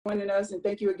joining us. And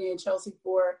thank you again, Chelsea,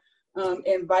 for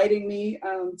inviting me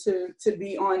to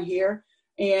be on here.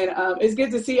 And it's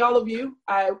good to see all of you.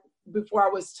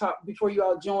 Before you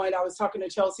all joined, I was talking to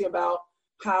Chelsea about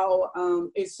how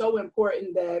it's so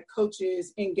important that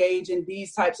coaches engage in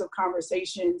these types of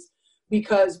conversations,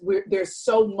 because there's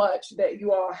so much that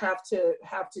you all have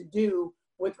to do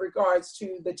with regards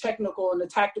to the technical and the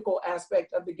tactical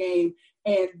aspect of the game.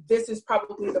 And this is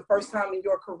probably the first time in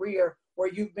your career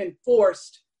where you've been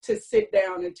forced to sit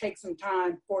down and take some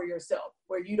time for yourself,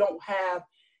 where you don't have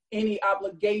any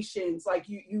obligations, like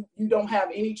you don't have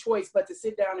any choice but to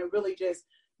sit down and really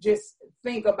just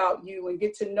think about you and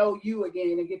get to know you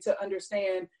again and get to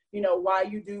understand, why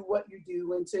you do what you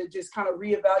do, and to just kind of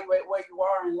reevaluate where you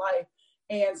are in life.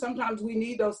 And sometimes we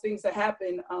need those things to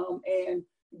happen. And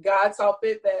God saw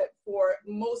fit that for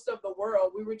most of the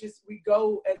world, we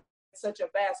go at such a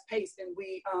fast pace, and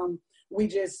we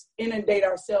just inundate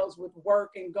ourselves with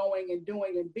work and going and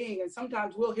doing and being. And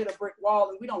sometimes we'll hit a brick wall,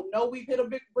 and we don't know we've hit a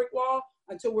big brick wall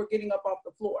until we're getting up off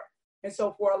the floor. And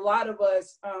so for a lot of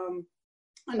us,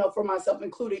 I know for myself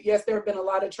included, yes, there have been a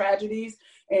lot of tragedies,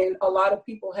 and a lot of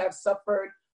people have suffered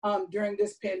during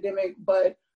this pandemic.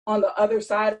 But on the other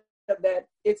side of that,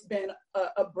 it's been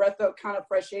a breath of kind of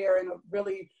fresh air, and a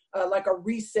really like a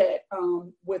reset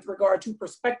with regard to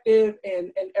perspective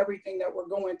and everything that we're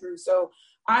going through. So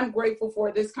I'm grateful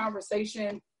for this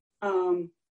conversation, and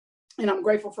I'm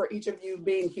grateful for each of you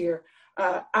being here.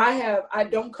 I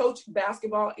don't coach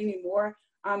basketball anymore.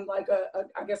 I'm like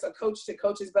I guess a coach to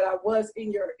coaches, but I was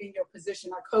in your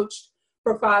position. I coached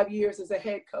for 5 years as a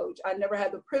head coach. I never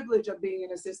had the privilege of being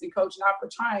an assistant coach, not for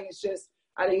trying. It's just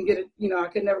I didn't get it. I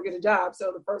could never get a job.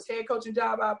 So the first head coaching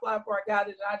job I applied for, I got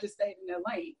it, and I just stayed in that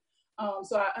lane.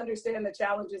 So I understand the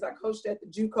challenges. I coached at the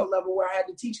JUCO level, where I had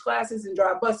to teach classes and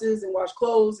drive buses and wash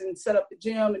clothes and set up the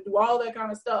gym and do all that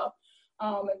kind of stuff.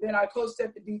 And then I coached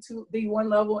at the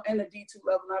D1 level and the D2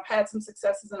 level. And I've had some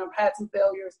successes and I've had some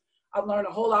failures. I've learned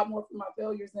a whole lot more from my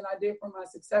failures than I did from my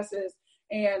successes.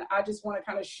 And I just want to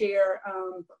kind of share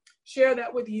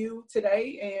that with you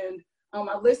today. And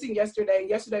I listened yesterday.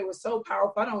 Yesterday was so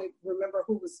powerful. I don't even remember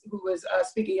who was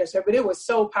speaking yesterday, but it was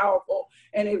so powerful.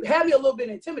 And it had me a little bit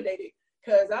intimidated,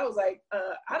 because I was like,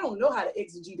 I don't know how to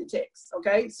exegete the text.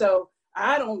 Okay. So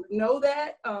I don't know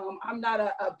that. I'm not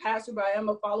a pastor, but I am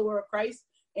a follower of Christ.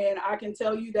 And I can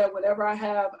tell you that whenever I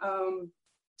have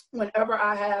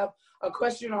a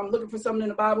question, or I'm looking for something in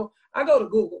the Bible, I go to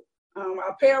Google.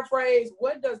 I paraphrase,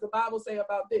 what does the Bible say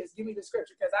about this? Give me the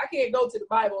scripture, because I can't go to the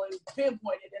Bible and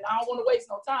pinpoint it, and I don't want to waste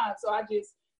no time. So I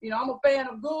just, I'm a fan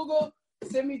of Google.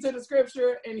 Send me to the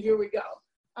scripture, and here we go.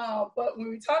 But when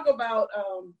we talk about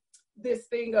this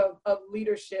thing of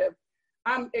leadership,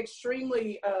 I'm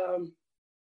extremely,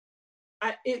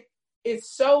 it's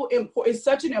so important. It's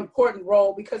such an important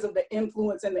role because of the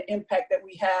influence and the impact that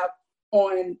we have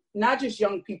on not just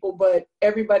young people, but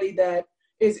everybody that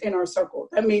is in our circle.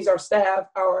 That means our staff,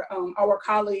 our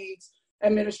colleagues,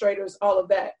 administrators, all of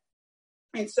that.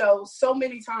 And so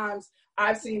many times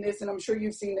I've seen this, and I'm sure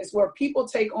you've seen this, where people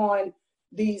take on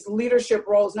these leadership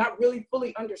roles, not really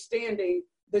fully understanding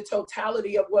the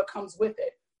totality of what comes with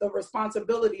it, the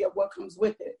responsibility of what comes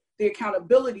with it, the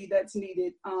accountability that's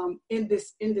needed in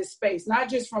this space, not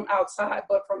just from outside,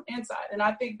 but from inside. And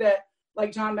I think that,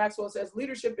 like John Maxwell says,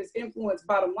 leadership is influence,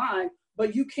 bottom line,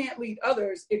 but you can't lead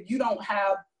others if you don't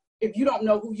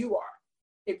know who you are.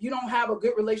 If you don't have a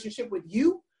good relationship with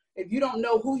you, if you don't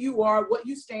know who you are, what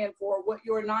you stand for, what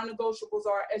your non-negotiables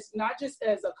are, as not just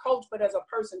as a coach, but as a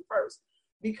person first.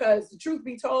 Because the truth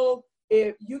be told,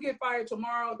 if you get fired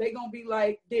tomorrow, they're going to be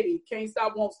like Diddy, can't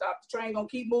stop, won't stop. The train going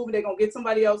to keep moving. They're going to get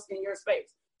somebody else in your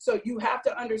space. So you have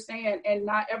to understand and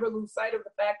not ever lose sight of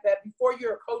the fact that before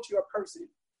you're a coach, you're a person.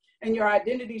 And your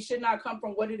identity should not come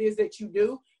from what it is that you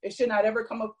do. It should not ever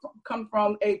come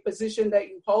from a position that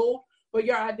you hold. But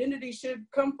your identity should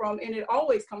come from, and it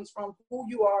always comes from, who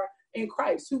you are in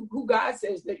Christ, who God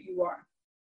says that you are.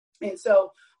 And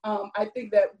so I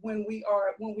think that when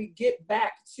we get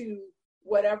back to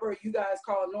whatever you guys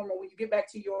call normal, when you get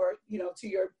back to your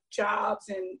jobs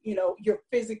and, you're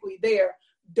physically there,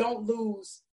 don't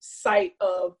lose sight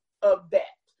of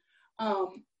that.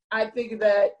 I think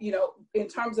that, in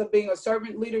terms of being a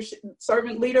servant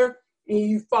leader, and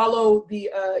you follow the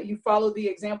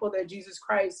example that Jesus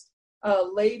Christ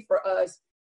laid for us.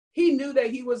 He knew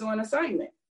that he was on assignment.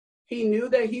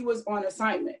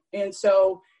 And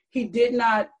so he did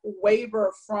not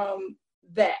waver from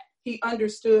that. He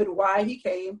understood why he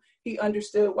came. He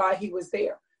understood why he was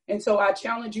there. And so I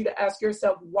challenge you to ask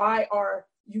yourself, why are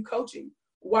you coaching?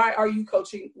 Why are you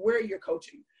coaching where you're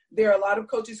coaching? There are a lot of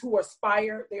coaches who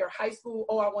aspire. They are high school.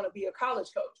 Oh, I want to be a college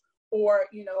coach. Or,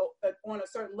 on a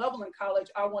certain level in college,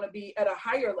 I want to be at a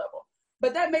higher level.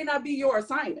 But that may not be your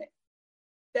assignment.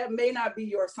 That may not be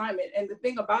your assignment. And the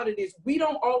thing about it is we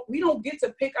don't get to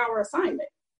pick our assignment.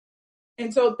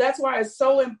 And so that's why it's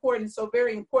so important, so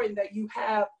very important that you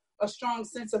have a strong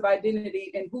sense of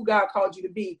identity in who God called you to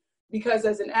be. Because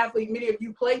as an athlete, many of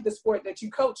you played the sport that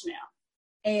you coach now.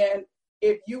 And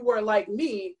if you were like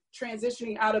me,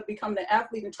 transitioning out of becoming an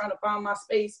athlete and trying to find my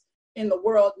space in the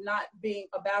world, not being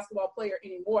a basketball player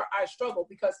anymore, I struggled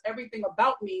because everything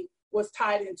about me was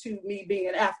tied into me being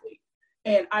an athlete.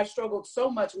 And I struggled so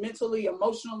much mentally,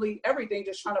 emotionally, everything,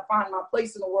 just trying to find my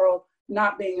place in the world,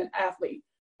 not being an athlete.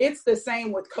 It's the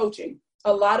same with coaching.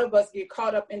 A lot of us get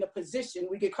caught up in the position.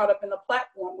 We get caught up in the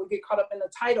platform. We get caught up in the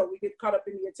title. We get caught up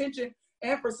in the attention.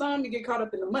 And for some, you get caught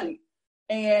up in the money.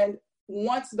 And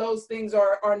once those things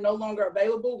are no longer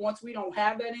available, once we don't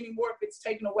have that anymore, if it's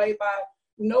taken away by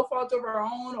no fault of our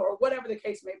own or whatever the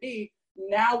case may be,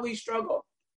 now we struggle.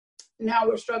 Now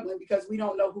we're struggling because we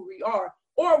don't know who we are.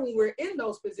 Or when we're in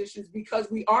those positions,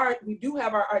 because we do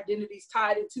have our identities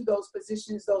tied into those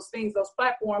positions, those things, those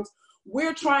platforms, we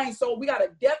got a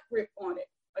death grip on it.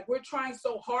 Like we're trying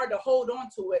so hard to hold on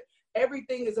to it.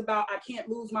 Everything is about, I can't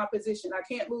lose my position. I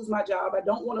can't lose my job. I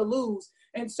don't want to lose.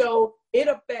 And so it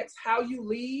affects how you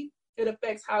lead. It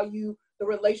affects the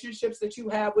relationships that you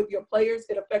have with your players.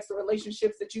 It affects the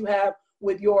relationships that you have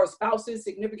with your spouses,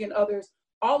 significant others,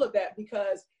 all of that,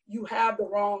 because you have the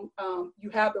wrong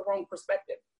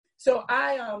perspective. So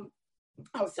I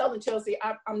was telling Chelsea,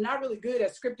 I'm not really good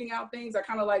at scripting out things. I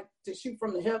kind of like to shoot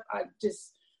from the hip. I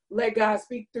just let God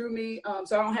speak through me.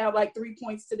 So I don't have like 3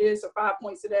 points to this or 5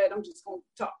 points to that. I'm just going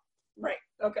to talk. Right.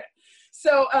 Okay.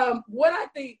 So what I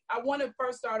think I want to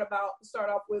first start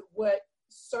off with what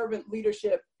servant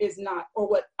leadership is not, or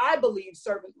what I believe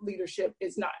servant leadership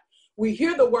is not. We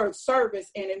hear the word service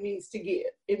and it means to give.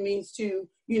 It means to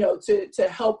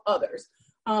help others.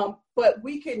 But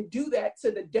we can do that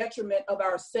to the detriment of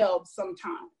ourselves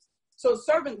sometimes. So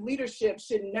servant leadership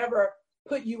should never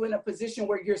put you in a position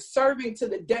where you're serving to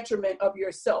the detriment of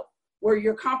yourself, where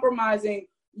you're compromising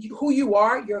who you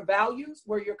are, your values,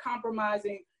 where you're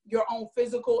compromising your own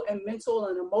physical and mental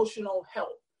and emotional health.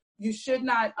 You should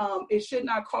not, it should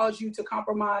not cause you to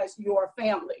compromise your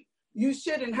family. You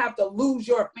shouldn't have to lose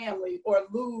your family or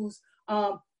lose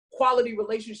quality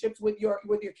relationships with your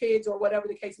kids or whatever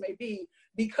the case may be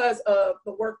because of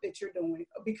the work that you're doing,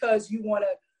 because you want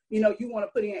to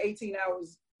put in 18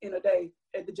 hours in a day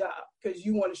at the job because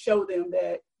you want to show them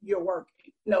that you're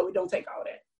working. No, it don't take all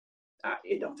that.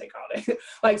 It don't take all that.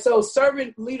 Like, so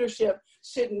servant leadership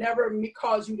should never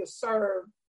cause you to serve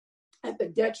at the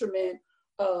detriment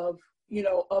of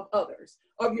others,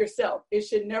 of yourself. It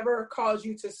should never cause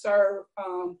you to serve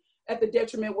at the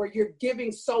detriment where you're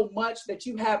giving so much that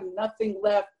you have nothing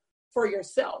left for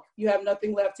yourself. You have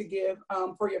nothing left to give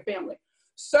for your family.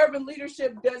 Servant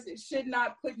leadership should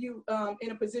not put you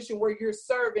in a position where you're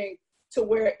serving to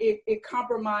where it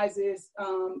compromises,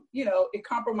 it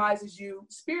compromises you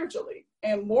spiritually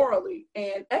and morally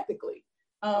and ethically.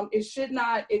 It should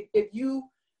not, if you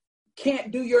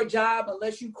can't do your job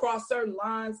unless you cross certain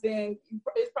lines, then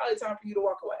it's probably time for you to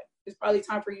walk away. It's probably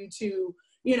time for you to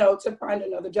find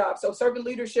another job. So servant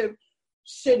leadership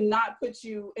should not put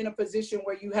you in a position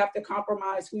where you have to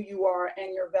compromise who you are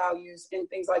and your values and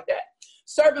things like that.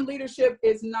 Servant leadership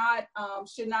is not,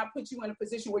 should not put you in a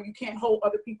position where you can't hold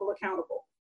other people accountable,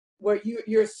 where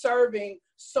you're serving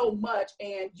so much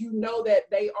and you know that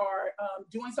they are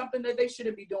doing something that they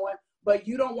shouldn't be doing, but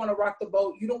you don't want to rock the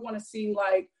boat. You don't want to seem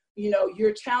like,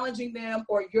 you're challenging them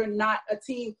or you're not a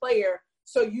team player.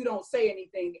 So you don't say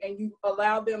anything and you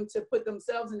allow them to put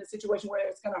themselves in a situation where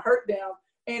it's going to hurt them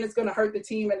and it's going to hurt the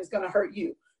team and it's going to hurt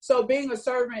you. So being a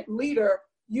servant leader,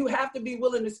 you have to be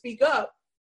willing to speak up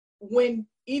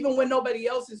even when nobody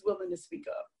else is willing to speak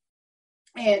up.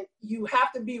 And you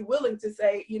have to be willing to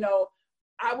say,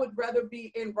 I would rather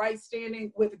be in right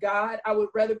standing with God. I would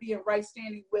rather be in right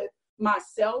standing with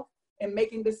myself and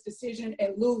making this decision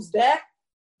and lose that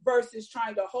versus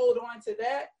trying to hold on to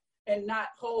that and not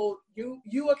hold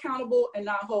you accountable and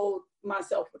not hold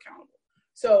myself accountable.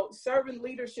 So servant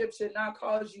leadership should not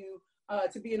cause you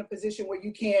to be in a position where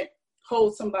you can't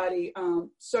hold somebody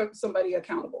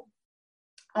accountable.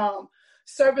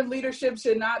 Servant leadership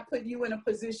should not put you in a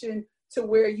position to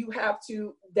where you have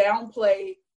to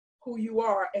downplay who you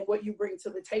are and what you bring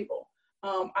to the table.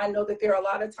 I know that there are a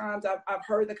lot of times I've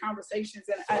heard the conversations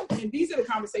and these are the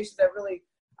conversations that really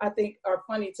I think are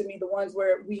funny to me, the ones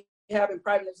where we have in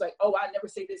private. It's like, oh, I never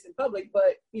say this in public,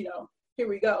 but here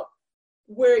we go.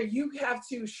 where you have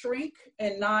to shrink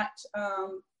and not,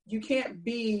 you can't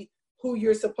be who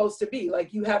you're supposed to be.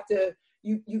 Like you have to,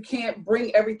 you can't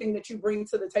bring everything that you bring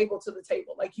to the table.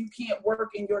 Like you can't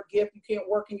work in your gift. You can't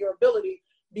work in your ability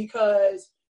because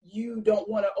you don't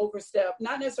want to overstep,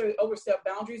 not necessarily overstep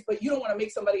boundaries, but you don't want to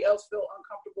make somebody else feel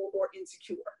uncomfortable or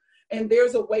insecure. And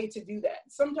there's a way to do that.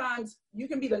 Sometimes you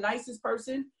can be the nicest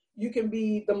person. You can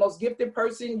be the most gifted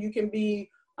person. You can be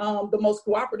the most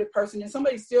cooperative person, and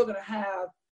somebody's still going to have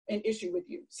an issue with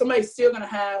you. Somebody's still going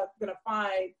to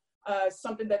find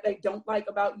something that they don't like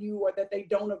about you or that they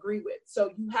don't agree with.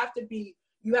 So you have to be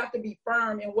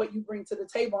firm in what you bring to the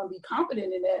table and be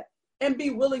confident in that and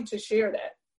be willing to share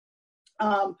that.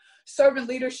 Servant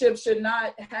leadership should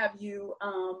not have you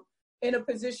in a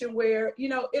position where,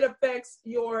 it affects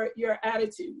your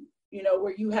attitude,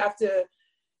 where you have to,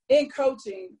 in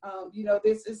coaching,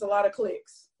 this is a lot of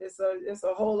cliques. It's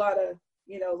a whole lot of,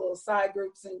 little side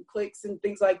groups and cliques and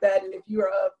things like that. And if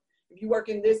you work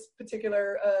in this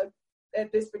particular,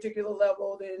 at this particular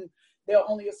level, then they'll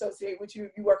only associate with you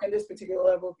if you work in this particular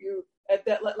level. If you at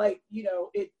that,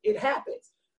 it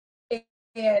happens.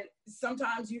 And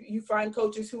sometimes you find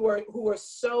coaches who are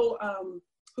so,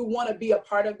 who want to be a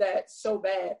part of that so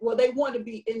bad. Well, they want to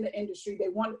be in the industry.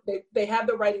 They have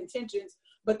the right intentions,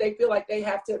 but they feel like they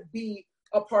have to be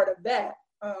a part of that.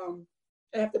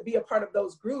 They have to be a part of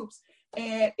those groups.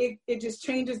 And it just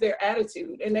changes their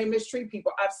attitude and they mistreat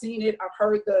people. I've seen it. I've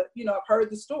heard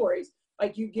the stories.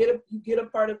 Like you get a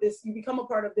part of this, you become a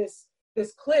part of this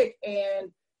clique, and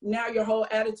now your whole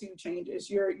attitude changes.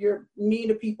 You're mean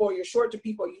to people, you're short to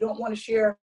people, you don't want to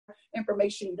share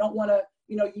information, you don't want to,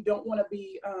 you don't want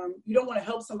to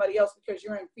help somebody else because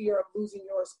you're in fear of losing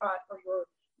your spot or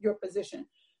your position.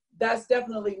 That's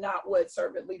definitely not what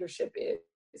servant leadership is.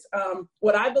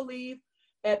 What I believe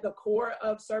at the core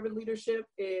of servant leadership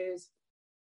is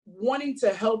wanting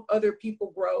to help other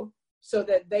people grow so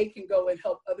that they can go and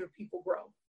help other people grow.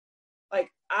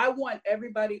 Like I want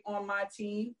everybody on my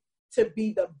team to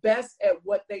be the best at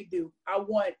what they do.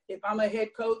 If I'm a head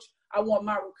coach, I want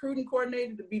my recruiting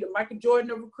coordinator to be the Michael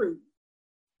Jordan of recruiting.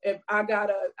 If I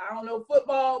got I don't know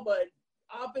football, but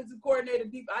offensive coordinator,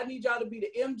 I need y'all to be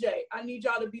the MJ. I need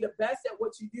y'all to be the best at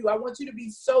what you do. I want you to be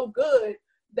so good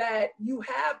that you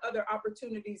have other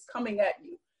opportunities coming at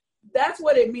you. That's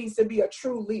what it means to be a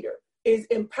true leader, is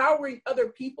empowering other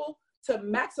people to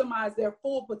maximize their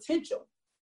full potential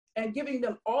and giving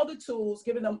them all the tools,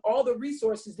 giving them all the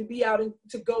resources to be out and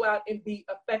to go out and be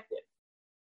effective.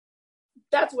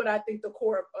 That's what I think the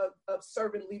core of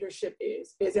servant leadership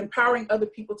is empowering other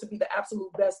people to be the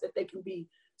absolute best that they can be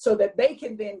so that they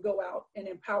can then go out and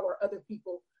empower other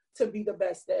people to be the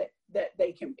best that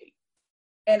they can be.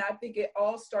 And I think it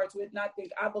all starts with,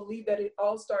 I believe that it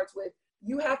all starts with,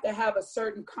 you have to have a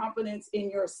certain confidence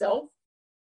in yourself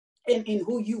and in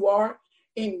who you are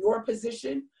in your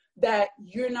position, that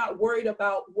you're not worried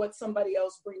about what somebody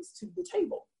else brings to the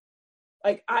table.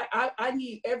 Like I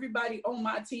need everybody on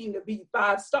my team to be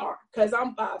 5-star because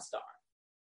I'm 5-star.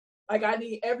 Like I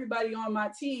need everybody on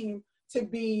my team to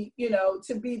be,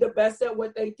 to be the best at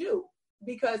what they do.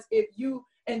 Because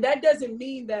and that doesn't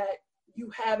mean that you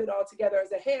have it all together.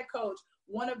 As a head coach,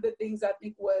 one of the things I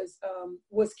think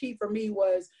was key for me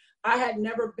was I had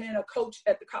never been a coach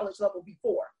at the college level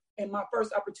before. And my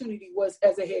first opportunity was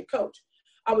as a head coach.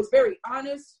 I was very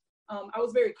honest. I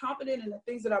was very confident in the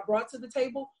things that I brought to the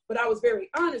table, but I was very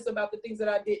honest about the things that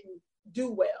I didn't do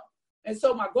well. And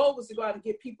so my goal was to go out and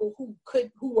get people who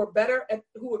were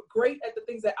great at the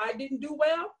things that I didn't do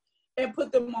well and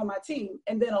put them on my team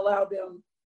and then allow them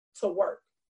to work.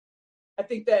 I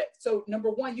think that, so number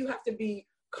one, you have to be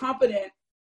confident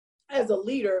as a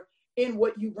leader in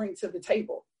what you bring to the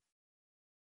table.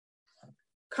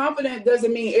 Confident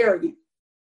doesn't mean arrogant.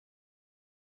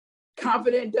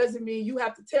 Confident doesn't mean you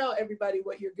have to tell everybody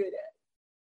what you're good at.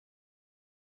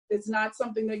 It's not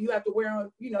something that you have to wear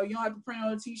on, you don't have to print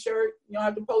on a t-shirt. You don't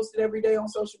have to post it every day on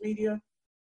social media.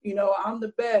 I'm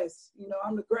the best.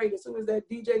 I'm the greatest. Who is that?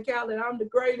 DJ Khaled, I'm the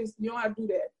greatest. You don't have to do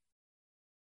that.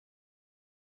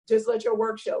 Just let your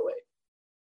work show it.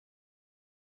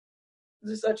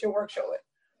 Just let your work show it.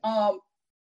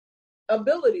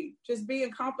 Ability, just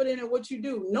being confident in what you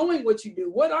do, knowing what you do.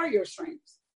 What are your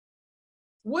strengths?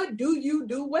 What do you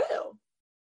do well?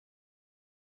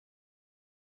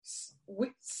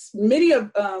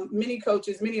 Many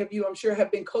coaches, many of you, I'm sure,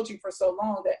 have been coaching for so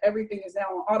long that everything is now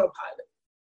on autopilot.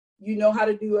 You know how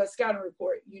to do a scouting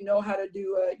report. You know how to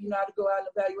do how to go out and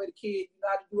evaluate a kid. You know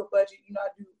how to do a budget. You know how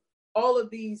to do all of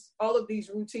these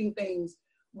routine things.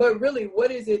 But really,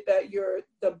 what is it that you're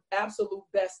the absolute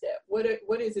best at? What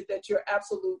is it that you're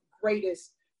absolute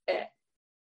greatest at?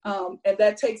 And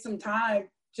that takes some time,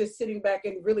 just sitting back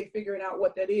and really figuring out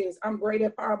what that is. I'm great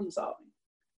at problem solving.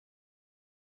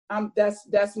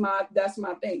 That's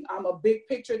my thing. I'm a big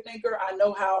picture thinker. I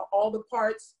know how all the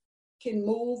parts can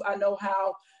move. I know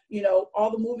how,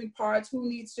 all the moving parts, who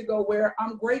needs to go where.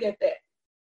 I'm great at that.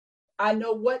 I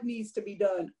know what needs to be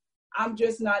done. I'm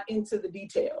just not into the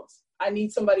details. I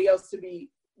need somebody else to be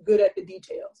good at the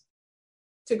details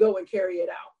to go and carry it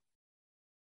out.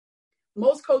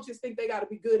 Most coaches think they got to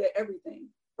be good at everything,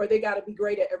 or they got to be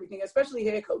great at everything, especially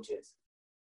head coaches.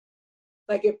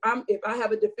 Like if I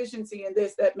have a deficiency in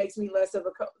this, that makes me less of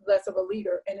a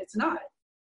leader, and it's not.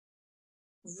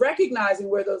 Recognizing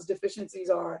where those deficiencies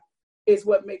are is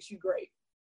what makes you great.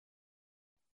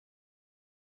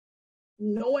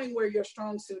 Knowing where your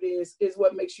strong suit is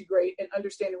what makes you great, and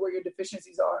understanding where your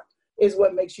deficiencies are is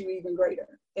what makes you even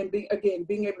greater. And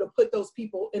being able to put those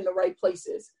people in the right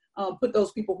places, put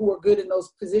those people who are good in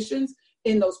those positions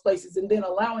in those places, and then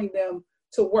allowing them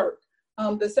to work.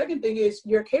 The second thing is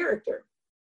your character.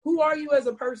 Who are you as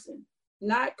a person?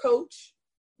 Not coach,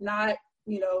 not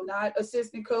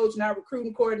assistant coach, not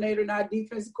recruiting coordinator, not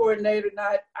defensive coordinator,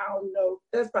 I don't know.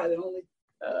 That's probably the only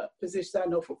positions I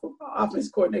know for football: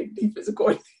 offensive coordinator, defensive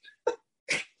coordinator.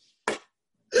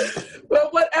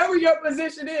 But whatever your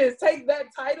position is, take that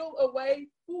title away.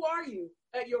 Who are you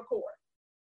at your core?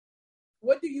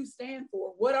 What do you stand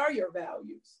for? What are your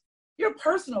values? Your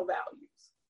personal values.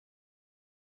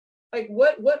 Like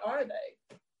what are they?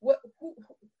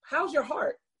 How's your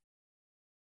heart?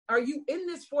 Are you in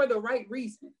this for the right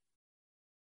reason?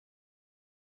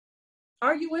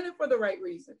 Are you in it for the right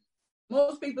reason?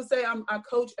 Most people say I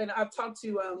coach, and I've talked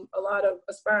to a lot of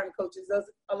aspiring coaches,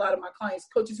 a lot of my clients,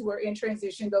 coaches who are in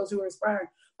transition, those who are aspiring.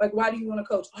 Like, why do you want to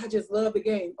coach? I just love the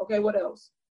game. Okay, what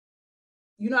else?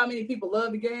 You know how many people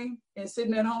love the game and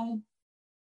sitting at home,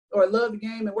 or love the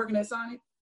game and working at Sonic,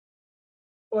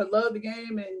 or love the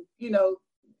game and,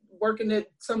 working at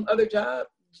some other job?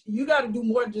 You got to do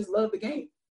more than just love the game.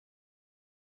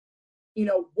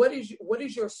 What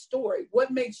is your story?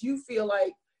 What makes you feel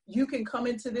like you can come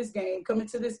into this game, come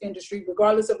into this industry,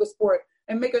 regardless of the sport,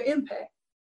 and make an impact?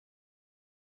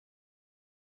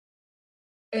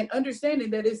 And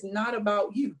understanding that it's not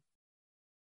about you.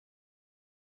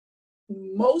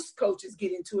 Most coaches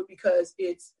get into it because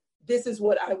this is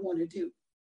what I want to do.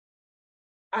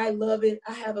 I love it.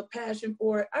 I have a passion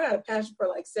for it. I got a passion for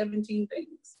like 17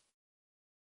 things.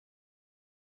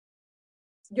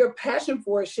 Your passion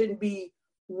for it shouldn't be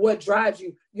what drives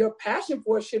you. Your passion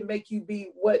for it should make you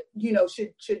be what,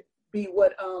 should be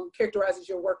what characterizes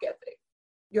your work ethic.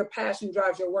 Your passion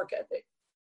drives your work ethic.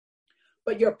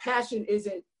 But your passion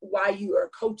isn't why you are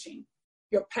coaching.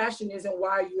 Your passion isn't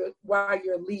why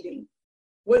you're leading.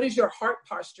 What is your heart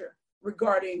posture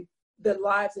regarding the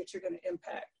lives that you're going to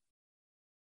impact?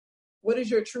 What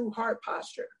is your true heart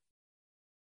posture?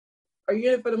 Are you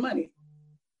in it for the money?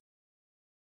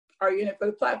 Are you in it for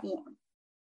the platform?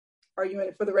 Are you in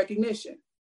it for the recognition?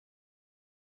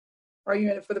 Are you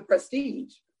in it for the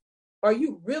prestige? Are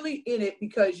you really in it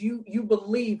because you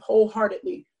believe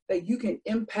wholeheartedly that you can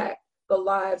impact the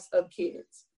lives of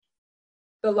kids,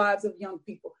 the lives of young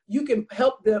people? You can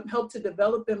help to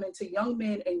develop them into young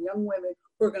men and young women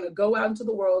who are going to go out into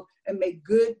the world and make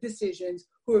good decisions,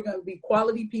 who are going to be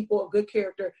quality people of good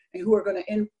character, and who are going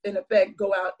to, in effect,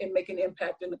 go out and make an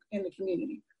impact in the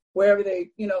community, wherever they,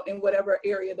 in whatever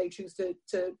area they choose to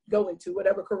go into,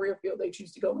 whatever career field they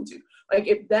choose to go into. Like,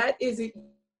 if that isn't,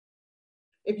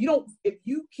 if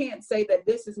you can't say that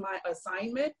this is my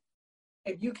assignment,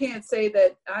 if you can't say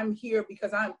that I'm here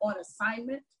because I'm on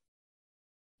assignment,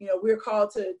 we're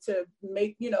called to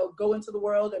make, go into the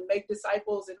world and make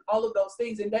disciples and all of those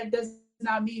things. And that does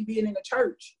not mean being in a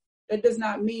church. That does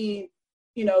not mean,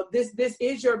 this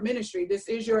is your ministry. This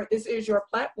is your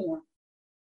platform.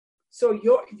 So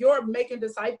you're making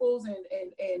disciples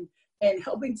and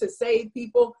helping to save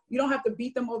people. You don't have to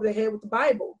beat them over the head with the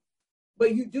Bible,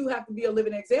 but you do have to be a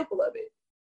living example of it.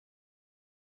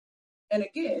 And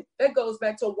again, that goes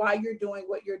back to why you're doing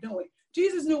what you're doing.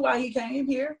 Jesus knew why he came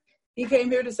here. He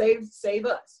came here to save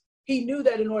us. He knew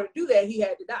that in order to do that, he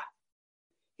had to die.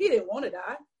 He didn't want to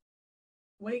die.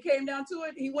 When he came down to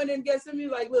it, he went in and gets him.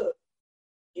 He's like, look,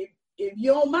 if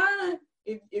you don't mind,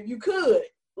 if you could,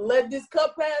 let this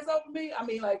cup pass over me. I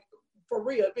mean, like, for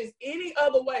real, if it's any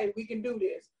other way we can do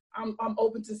this, I'm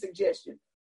open to suggestion.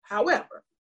 However,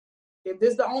 if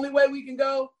this is the only way we can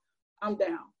go, I'm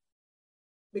down.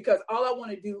 Because all I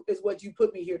want to do is what you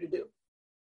put me here to do.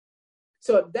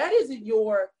 So if that isn't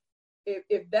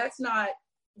if that's not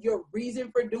your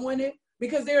reason for doing it,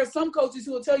 because there are some coaches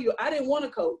who will tell you, I didn't want to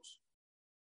coach.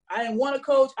 I didn't want to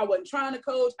coach. I wasn't trying to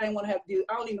coach. I didn't want to have to do,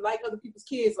 I don't even like other people's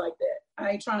kids like that.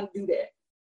 I ain't trying to do that.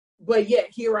 But yet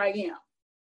here I am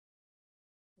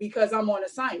because I'm on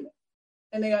assignment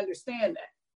and they understand that.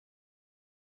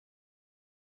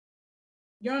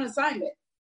 You're on assignment.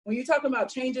 When you're talking about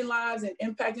changing lives and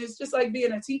impacting, it's just like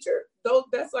being a teacher. Though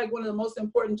that's like one of the most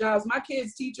important jobs. My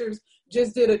kids' teachers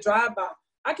just did a drive-by.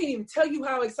 I can't even tell you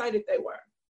how excited they were.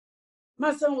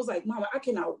 My son was like, Mama, I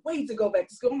cannot wait to go back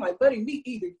to school. I'm like, buddy, me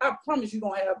either. I promise you're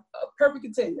going to have a perfect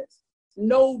attendance.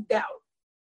 No doubt.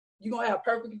 You're going to have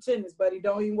perfect attendance, buddy.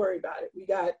 Don't even worry about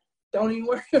it. Don't even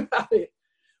worry about it.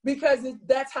 Because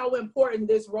that's how important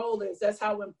this role is. That's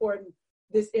how important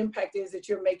this impact is that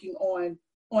you're making on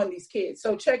these kids.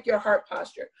 So check your heart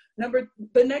posture.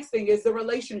 The next thing is the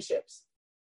relationships.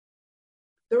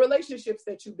 The relationships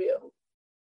that you build.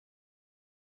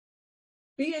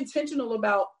 Be intentional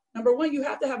about, number one, you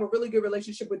have to have a really good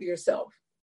relationship with yourself.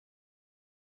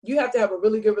 You have to have a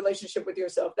really good relationship with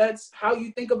yourself. That's how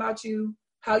you think about you,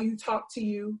 how you talk to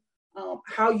you,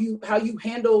 how you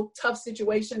handle tough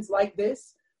situations like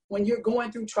this. When you're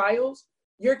going through trials,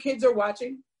 your kids are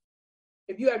watching.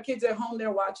 If you have kids at home,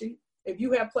 they're watching. If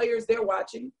you have players, they're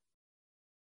watching.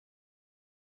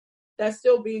 That's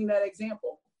still being that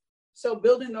example. So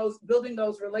building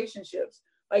those relationships,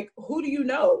 like who do you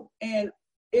know? And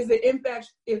is the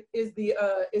impact, is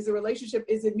the relationship,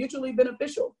 is it mutually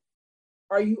beneficial?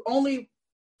 Are you only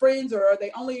friends or are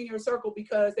they only in your circle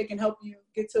because they can help you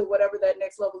get to whatever that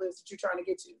next level is that you're trying to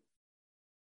get to?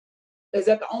 Is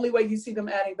that the only way you see them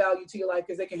adding value to your life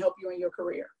because they can help you in your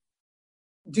career?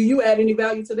 Do you add any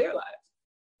value to their lives?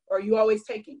 Or are you always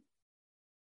taking?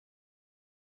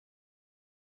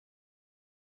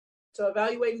 So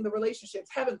evaluating the relationships,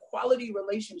 having quality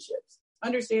relationships.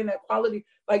 Understand that quality,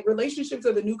 like relationships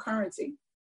are the new currency.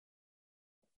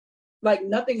 Like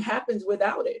nothing happens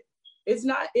without it. It's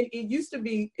not, it used to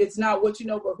be, it's not what you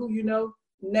know, but who you know.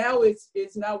 Now it's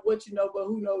not what you know, but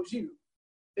who knows you.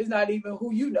 It's not even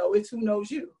who you know, it's who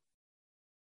knows you.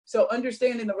 So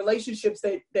understanding the relationships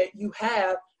that you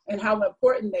have and how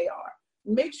important they are.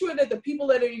 Make sure that the people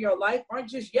that are in your life aren't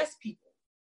just yes people.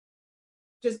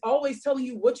 Just always telling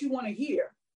you what you want to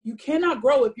hear. You cannot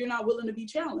grow if you're not willing to be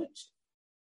challenged.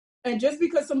 And just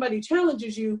because somebody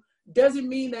challenges you doesn't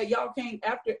mean that y'all can't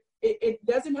it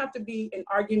doesn't have to be an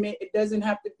argument. It doesn't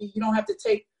have to be, you don't have to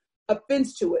take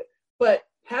offense to it. But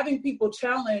having people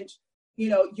challenge,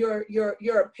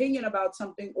 your opinion about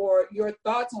something or your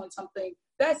thoughts on something,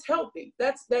 that's healthy.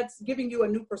 That's giving you a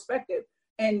new perspective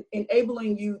and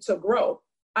enabling you to grow.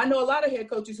 I know a lot of head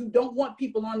coaches who don't want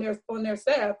people on their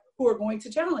staff who are going to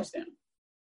challenge them.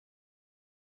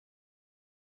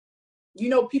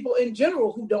 People in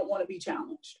general who don't want to be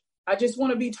challenged. I just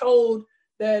want to be told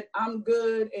that I'm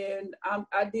good and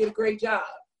I did a great job.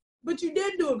 But you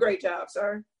did do a great job,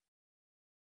 sir.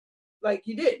 Like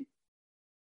you did.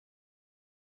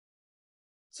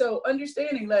 So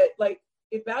understanding that, like,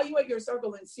 evaluate your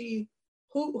circle and see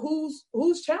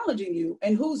who's challenging you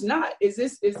and who's not. Is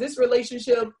this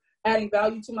relationship adding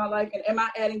value to my life? And am I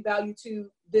adding value to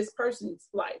this person's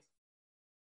life?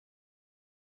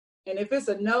 And if it's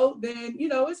a no, then,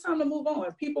 it's time to move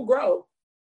on. People grow.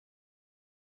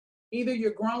 Either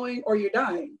you're growing or you're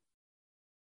dying.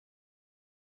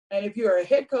 And if you're a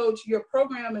head coach, your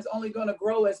program is only going to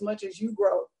grow as much as you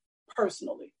grow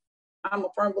personally. I'm a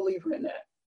firm believer in that.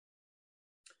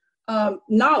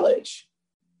 Knowledge.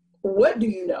 What do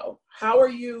you know? How are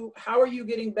you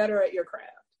getting better at your craft?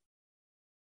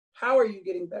 How are you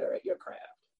getting better at your craft?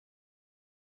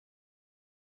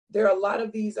 There are a lot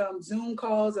of these Zoom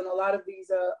calls and a lot of these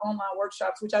online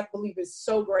workshops, which I believe is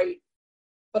so great.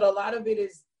 But a lot of it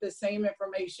is the same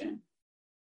information.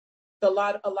 A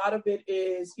lot of it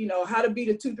is, how to beat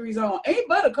a 2-3 zone. Ain't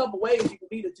but a couple ways you can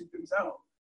beat a 2-3 zone.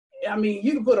 I mean,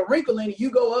 you can put a wrinkle in it,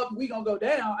 you go up, we gonna go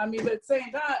down. I mean, but at the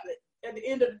same time, at the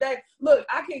end of the day, look,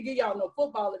 I can't give y'all no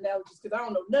football analogies because I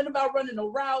don't know nothing about running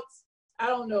no routes. I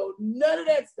don't know none of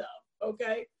that stuff,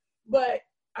 okay? But,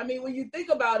 I mean, when you think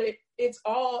about it, it's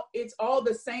all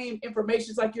the same information.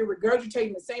 It's like you're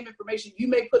regurgitating the same information. You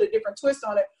may put a different twist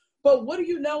on it, but what do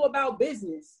you know about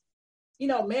business?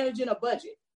 Managing a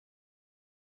budget.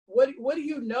 What do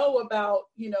you know about,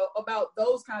 about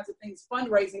those kinds of things,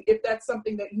 fundraising, if that's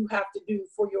something that you have to do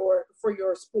for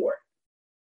your sport?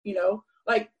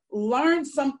 Like learn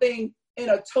something in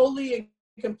a totally and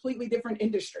completely different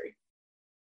industry.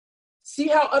 See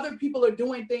how other people are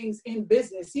doing things in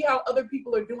business. See how other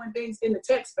people are doing things in the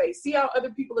tech space. See how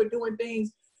other people are doing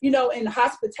things, in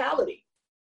hospitality.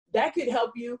 That could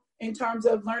help you in terms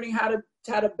of learning how to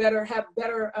have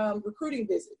better recruiting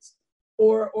visits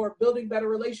or building better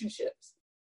relationships.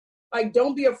 Like,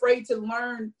 don't be afraid to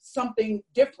learn something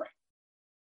different.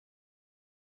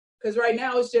 Because right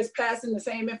now it's just passing the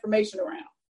same information around.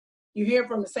 You hear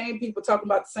from the same people talking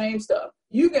about the same stuff.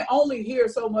 You can only hear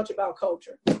so much about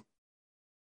culture. I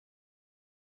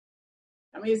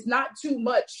mean, it's not too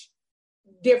much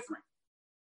different.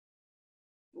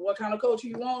 What kind of culture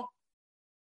you want?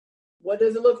 What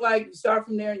does it look like? You start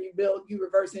from there and you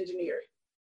reverse engineer it.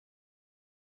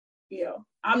 You know,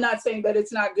 I'm not saying that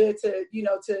it's not good to,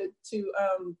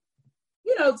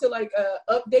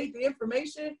 update the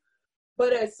information,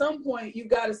 but at some point you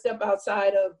got to step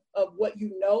outside of what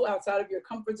you know, outside of your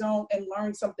comfort zone, and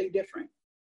learn something different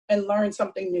and learn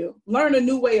something new. Learn a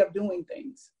new way of doing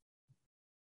things.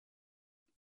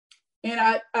 And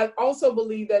I also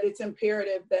believe that it's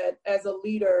imperative that as a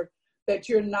leader, that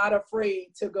you're not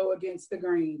afraid to go against the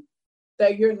grain,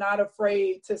 that you're not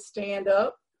afraid to stand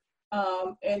up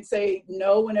and say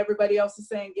no when everybody else is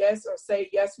saying yes, or say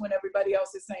yes when everybody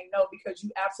else is saying no, because you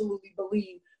absolutely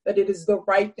believe that it is the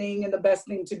right thing and the best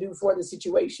thing to do for the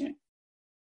situation.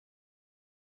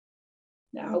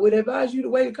 Now, I would advise you to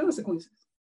weigh the consequences,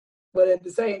 but at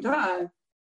the same time,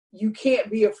 you can't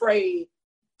be afraid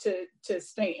to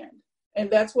stand. And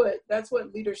that's what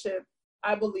leadership,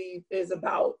 I believe, is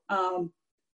about.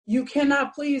 You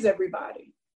cannot please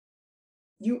everybody.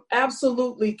 You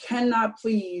absolutely cannot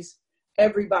please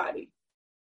everybody.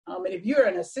 And if you're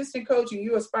an assistant coach and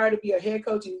you aspire to be a head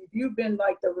coach, and if you've been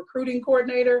like the recruiting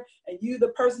coordinator and you the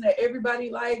person that everybody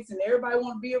likes and everybody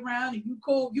want to be around, and you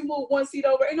cool, you move one seat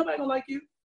over, ain't nobody gonna like you.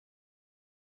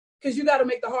 Because you got to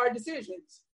make the hard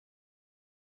decisions.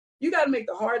 You got to make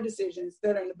the hard decisions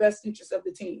that are in the best interest of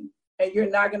the team. And you're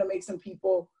not going to make some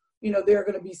people, there are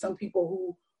going to be some people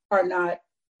who are not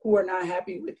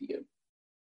happy with you.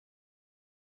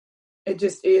 It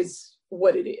just is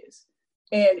what it is.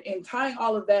 And in tying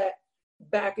all of that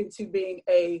back into being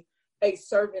a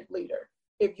servant leader,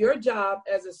 if your job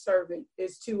as a servant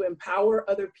is to empower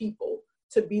other people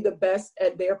to be the best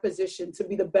at their position, to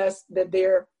be the best that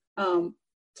they're,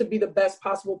 to be the best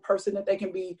possible person that they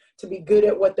can be, to be good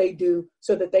at what they do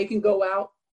so that they can go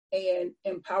out and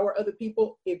empower other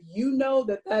people. If you know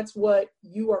that that's what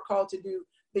you are called to do,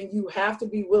 then you have to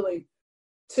be willing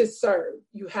to serve.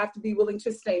 You have to be willing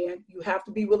to stand. You have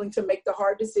to be willing to make the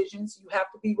hard decisions. You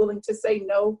have to be willing to say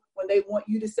no when they want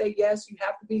you to say yes. You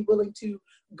have to be willing to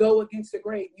go against the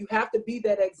grain. You have to be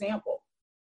that example.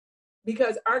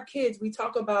 Because our kids, we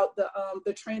talk about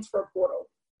the transfer portal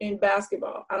in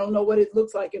basketball. I don't know what it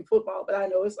looks like in football, but I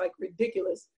know it's like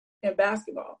ridiculous in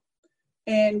basketball.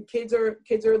 And kids are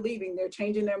leaving. They're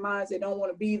changing their minds. They don't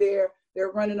want to be there.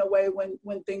 They're running away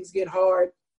when things get hard.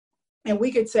 And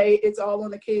we could say it's all on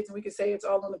the kids, and we could say it's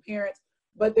all on the parents,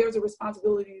 but there's a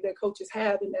responsibility that coaches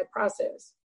have in that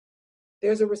process.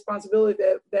 There's a responsibility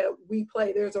that we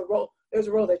play. There's a role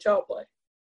that y'all play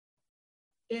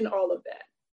in all of that.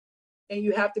 And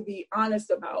you have to be honest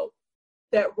about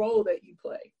that role that you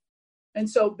play. And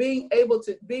so being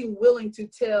willing to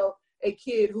tell a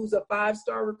kid who's a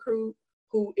 5-star recruit,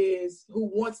 who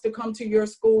wants to come to your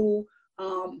school,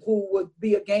 who would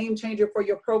be a game changer for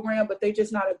your program, but they're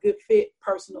just not a good fit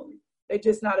personally. They're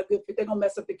just not a good fit. They're going to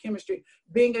mess up the chemistry.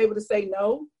 Being able to say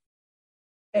no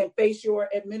and face your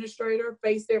administrator,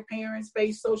 face their parents,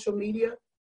 face social media.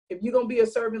 If you're going to be a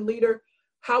servant leader,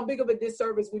 how big of a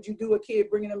disservice would you do a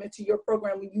kid bringing them into your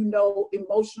program when you know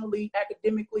emotionally,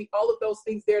 academically, all of those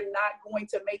things, they're not going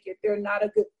to make it. They're not a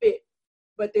good fit,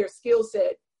 but their skill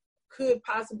set could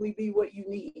possibly be what you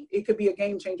need. It could be a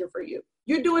game changer for you.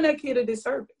 You're doing that kid a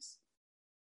disservice.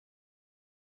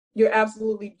 You're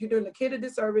doing the kid a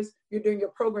disservice. You're doing your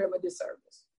program a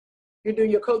disservice. You're doing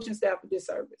your coaching staff a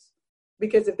disservice.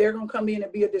 Because if they're going to come in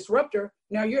and be a disruptor,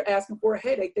 now you're asking for a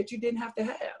headache that you didn't have to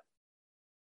have.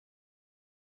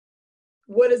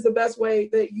 What is the best way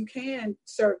that you can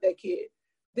serve that kid?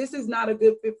 This is not a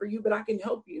good fit for you, but I can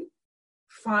help you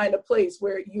find a place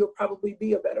where you'll probably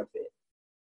be a better fit.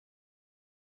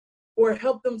 Or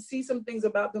help them see some things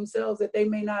about themselves that they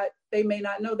may not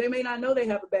know. They may not know they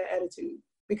have a bad attitude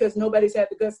because nobody's had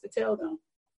the guts to tell them.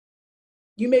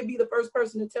 You may be the first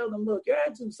person to tell them, look, your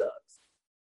attitude sucks.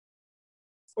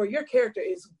 Or your character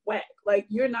is whack. Like,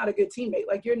 you're not a good teammate.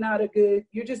 Like, you're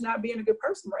just not being a good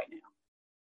person right now.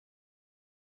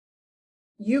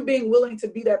 You being willing to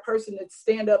be that person to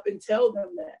stand up and tell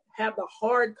them that, have the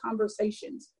hard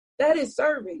conversations, that is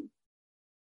serving.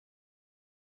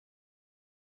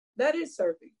 That is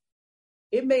serving.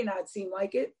 It may not seem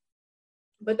like it,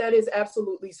 but that is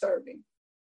absolutely serving.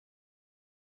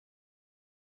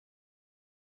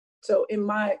 So in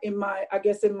my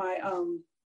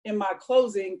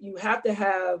closing, you have to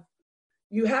have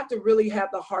you have to really have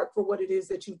the heart for what it is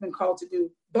that you've been called to do.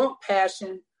 Bump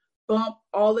passion, bump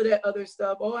all of that other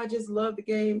stuff. Oh, I just love the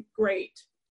game. Great.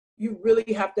 You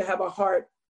really have to have a heart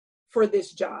for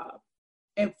this job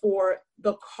and for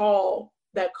the call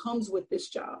that comes with this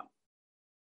job.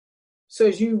 So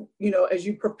as you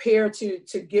prepare to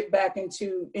get back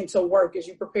into work, as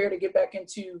you prepare to get back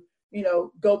into,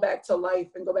 go back to life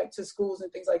and go back to schools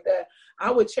and things like that,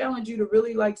 I would challenge you to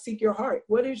really seek your heart.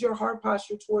 What is your heart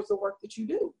posture towards the work that you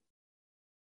do?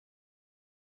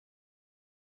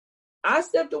 I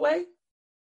stepped away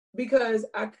because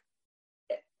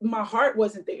my heart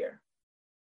wasn't there.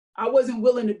 I wasn't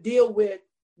willing to deal with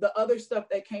the other stuff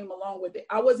that came along with it.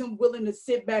 I wasn't willing to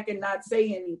sit back and not say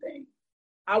anything.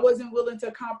 I wasn't willing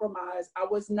to compromise.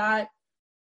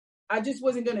 I just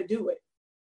wasn't going to do it.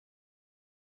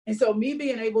 And so me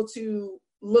being able to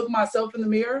look myself in the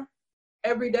mirror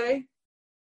every day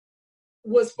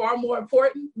was far more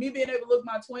important. Me being able to look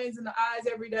my twins in the eyes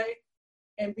every day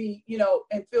and be,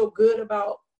 and feel good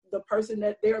about the person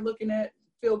that they're looking at,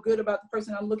 feel good about the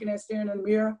person I'm looking at staring in the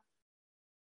mirror.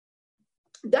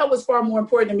 That was far more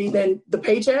important to me than the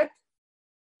paycheck.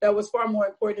 That was far more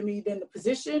important to me than the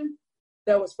position.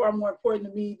 That was far more important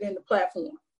to me than the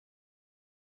platform.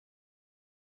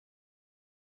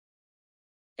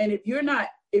 And if you're not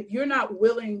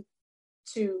willing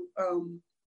to,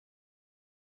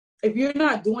 if you're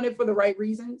not doing it for the right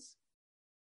reasons,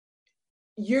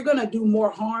 you're going to do more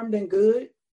harm than good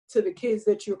to the kids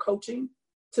that you're coaching,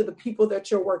 to the people that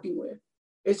you're working with.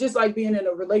 It's just like being in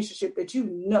a relationship that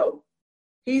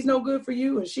he's no good for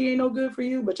you and she ain't no good for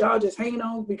you, but y'all just hanging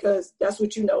on because that's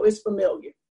what it's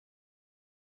familiar.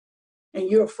 And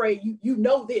you're afraid, you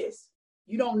know this.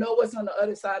 You don't know what's on the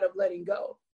other side of letting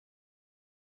go.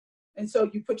 And so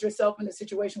you put yourself in a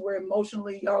situation where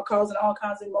emotionally y'all causing all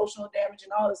kinds of emotional damage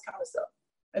and all this kind of stuff.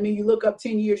 And then you look up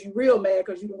 10 years, you're real mad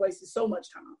because you've wasted so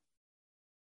much time.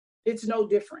 It's no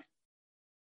different.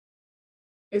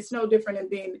 It's no different in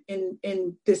being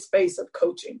in this space of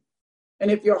coaching.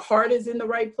 And if your heart is in the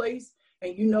right place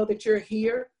and you know that you're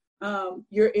here,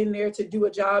 you're in there to do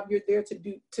a job, you're there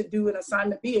to do an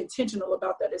assignment, be intentional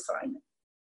about that assignment.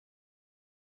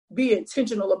 Be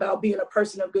intentional about being a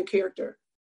person of good character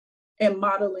and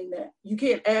modeling that. You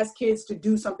can't ask kids to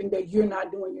do something that you're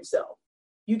not doing yourself.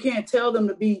 You can't tell them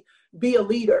to be a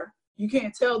leader. You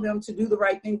can't tell them to do the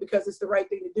right thing because it's the right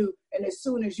thing to do. And as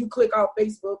soon as you click off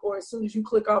Facebook or as soon as you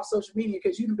click off social media,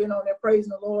 because you've been on there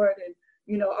praising the Lord and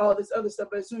all this other stuff,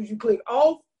 but as soon as you click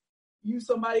off, you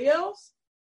somebody else,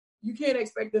 you can't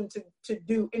expect them to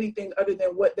do anything other than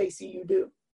what they see you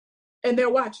do. And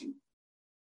they're watching.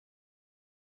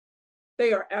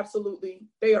 They are absolutely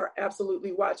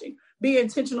watching. Be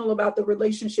intentional about the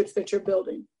relationships that you're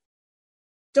building.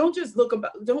 Don't just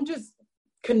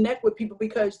connect with people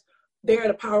because they're at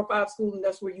a Power 5 school and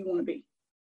that's where you want to be.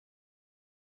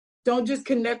 Don't just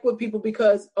connect with people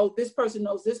because, oh, this person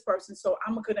knows this person, so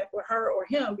I'm going to connect with her or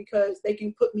him because they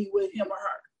can put me with him or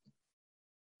her.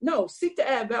 No, seek to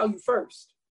add value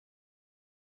first.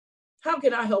 How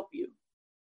can I help you?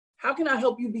 How can I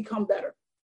help you become better?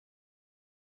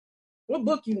 What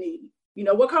book you need?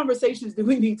 What conversations do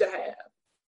we need to have?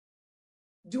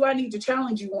 Do I need to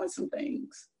challenge you on some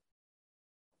things?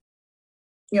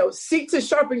 Seek to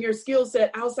sharpen your skill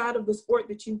set outside of the sport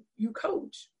that you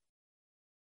coach.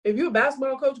 If you're a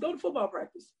basketball coach, go to football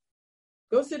practice.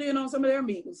 Go sit in on some of their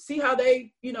meetings. See how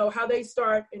they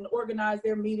start and organize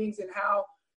their meetings and how,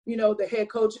 the head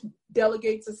coach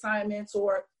delegates assignments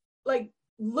or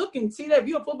look and see that. If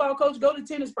you're a football coach, go to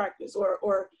tennis practice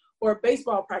or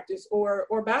baseball practice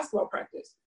or basketball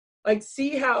practice.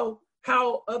 See how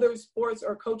other sports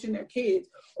are coaching their kids,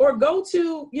 or go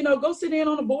sit in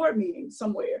on a board meeting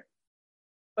somewhere.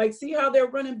 See how they're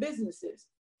running businesses.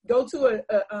 Go to an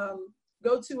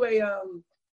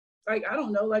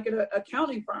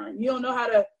accounting firm. You don't know how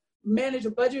to manage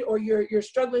a budget, or you're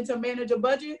struggling to manage a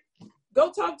budget. Go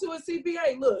talk to a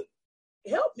CPA. Look,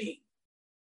 help me.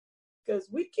 Because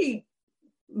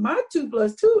my 2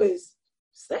 + 2 is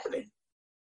 7.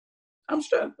 I'm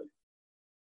struggling.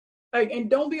 And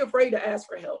don't be afraid to ask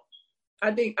for help.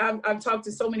 I think I've talked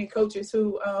to so many coaches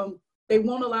who they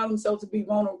won't allow themselves to be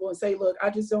vulnerable and say, look,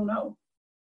 I just don't know.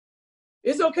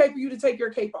 It's okay for you to take your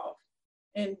cape off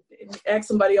and ask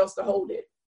somebody else to hold it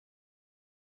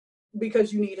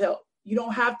because you need help. You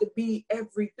don't have to be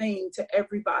everything to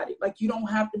everybody. You don't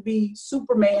have to be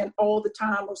Superman all the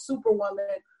time or Superwoman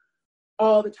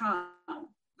all the time.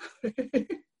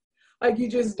 You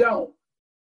just don't.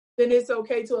 Then it's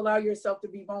okay to allow yourself to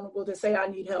be vulnerable, to say, I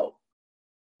need help.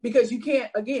 Because you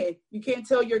can't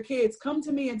tell your kids, come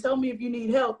to me and tell me if you need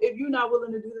help, if you're not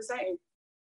willing to do the same.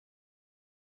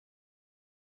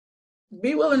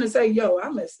 be willing to say, yo, I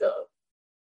messed up.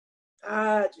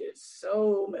 I just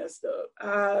so messed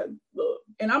up. Look,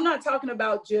 and I'm not talking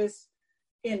about just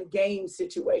in game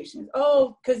situations.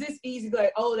 Oh, because it's easy to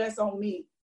like, oh, that's on me.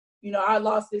 You know, I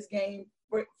lost this game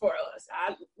for us.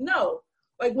 No.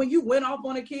 Like when you went off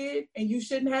on a kid and you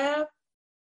shouldn't have,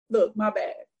 look, my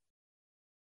bad.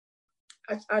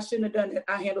 I shouldn't have done it.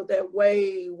 I handled that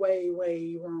way, way,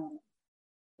 way wrong.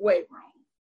 Way wrong.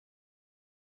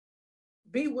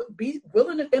 Be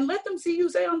willing to, and let them see you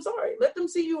say, I'm sorry. Let them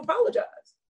see you apologize.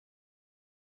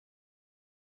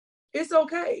 It's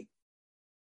okay.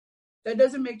 That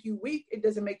doesn't make you weak. It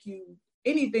doesn't make you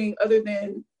anything other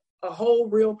than a whole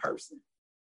real person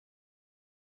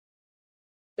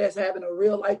that's having a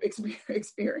real life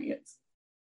experience.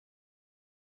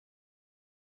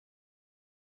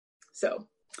 So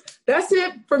that's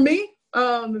it for me.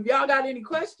 If y'all got any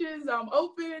questions, I'm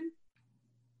open.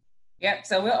 Yep.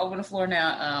 So we'll open the floor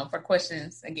now for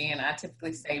questions. Again, I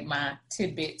typically save my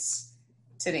tidbits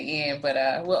to the end, but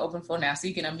we'll open the floor now so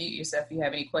you can unmute yourself if you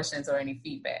have any questions or any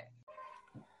feedback.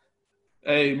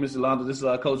 Hey, Ms. Yolanda, this is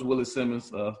Coach Willie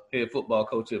Simmons, head football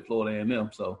coach at Florida A&M.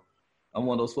 So I'm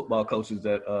one of those football coaches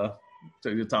that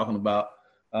you're talking about.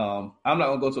 I'm not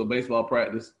going to go to a baseball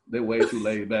practice. They're way too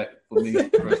laid back for me,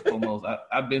 first and foremost.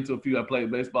 I've been to a few. I played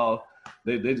baseball.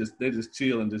 They just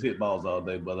chill and just hit balls all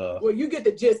day. But well, you get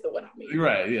the gist of what I mean. You're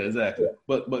right. Yeah, exactly.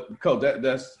 Yeah. But Coach,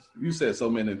 that's you said so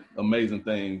many amazing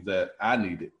things that I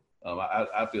needed.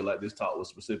 I feel like this talk was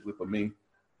specifically for me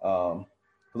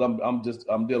because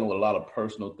I'm dealing with a lot of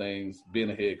personal things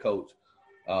being a head coach.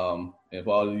 And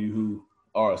for all of you who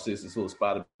are assistants who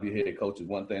aspire to be head coaches,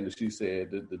 one thing that she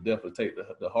said that definitely take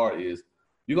the heart is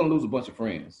you're gonna lose a bunch of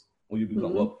friends when you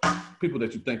become people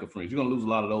that you think are friends. You're gonna lose a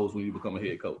lot of those when you become a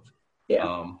head coach.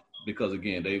 Yeah. Because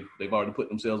again, they've already put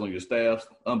themselves on your staffs,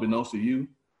 unbeknownst to you.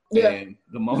 Yeah. And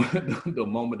the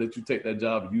moment that you take that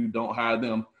job, you don't hire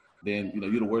them, then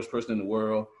you're the worst person in the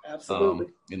world. Absolutely.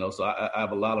 So I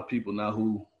have a lot of people now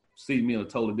who see me in a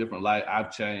totally different light.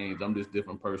 I've changed. I'm this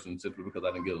different person simply because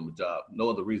I didn't give them a job. No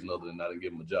other reason other than I didn't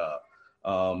give them a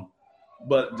job.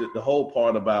 But the whole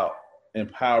part about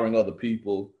empowering other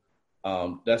people,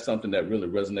 that's something that really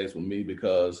resonates with me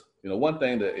because, one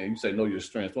thing that, and you say know your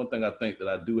strengths, one thing I think that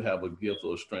I do have a gift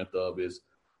or a strength of is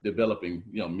developing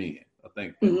young men. I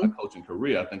think in my coaching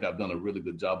career, I think I've done a really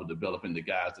good job of developing the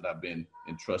guys that I've been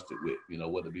entrusted with,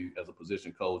 whether it be as a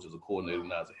position coach, as a coordinator,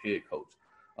 now as a head coach.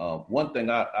 One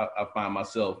thing I find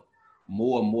myself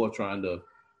more and more trying to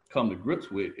come to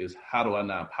grips with is how do I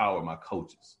now empower my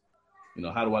coaches?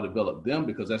 How do I develop them?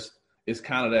 Because it's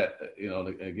kind of that,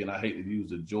 again, I hate to use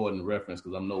the Jordan reference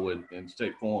because I'm nowhere in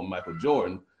shape form Michael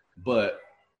Jordan, but,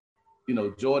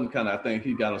 Jordan kind of, I think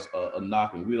he got us a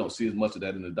knock, and we don't see as much of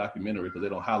that in the documentary because they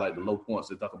don't highlight the low points.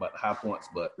 They talk about the high points,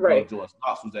 but Jordan's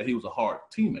thoughts was that he was a hard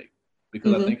teammate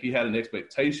because I think he had an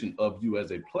expectation of you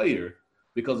as a player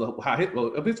because of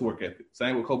of his work ethic.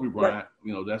 Same with Kobe Bryant.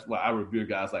 Right. That's why I revere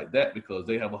guys like that because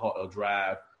they have a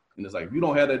drive. And it's like, if you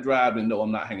don't have that drive, then no,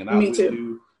 I'm not hanging out with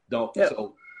you. Don't. Yep.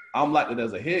 So I'm like that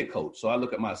as a head coach. So I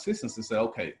look at my assistants and say,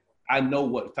 okay, I know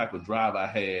what type of drive I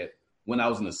had when I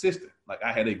was an assistant. Like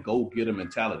I had a go-getter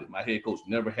mentality. My head coach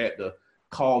never had to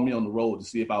call me on the road to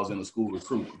see if I was in the school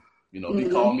recruiting. He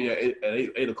called me at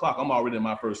 8 o'clock. I'm already in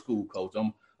my first school, coach.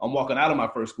 I'm walking out of my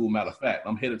first school, matter of fact.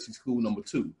 I'm headed to school number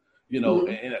 2.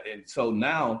 And so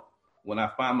now when I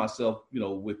find myself,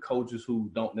 with coaches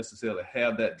who don't necessarily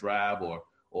have that drive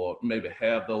or maybe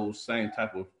have those same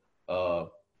type of,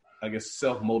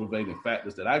 self-motivating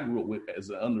factors that I grew up with as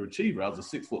an underachiever. I was a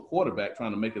 6-foot quarterback trying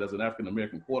to make it as an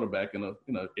African-American quarterback in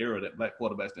an era that black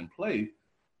quarterbacks didn't play.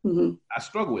 I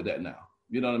struggle with that now.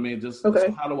 You know what I mean? So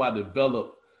how do I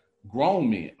develop grown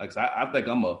men? Like I think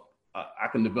I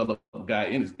can develop a guy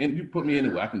and you put me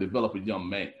anywhere, I can develop a young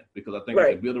man because I think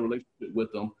I can build a relationship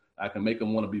with them. I can make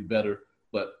them want to be better.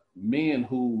 But men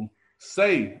who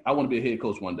say, I want to be a head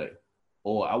coach one day,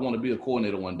 or I want to be a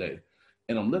coordinator one day.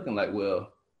 And I'm looking like,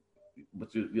 well,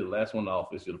 but you're the last one in the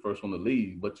office, you're the first one to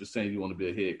leave, but you're saying you want to be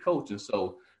a head coach. And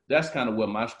so that's kind of where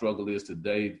my struggle is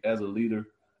today as a leader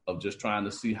of just trying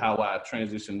to see how I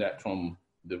transition that from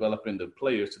developing the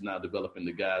players to now developing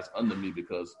the guys under me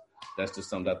because that's just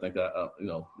something I think if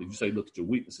you say look at your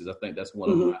weaknesses, I think that's one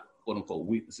of my quote unquote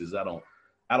weaknesses. I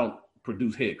don't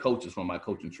produce head coaches from my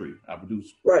coaching tree. I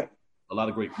produce a lot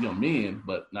of great young men,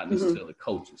 but not necessarily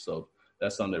coaches. So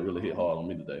that's something that really hit hard on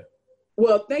me today.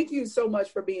 Well, thank you so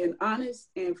much for being honest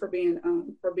and for being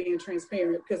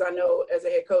transparent because I know as a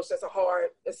head coach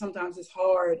sometimes it's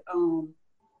hard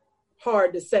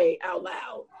to say out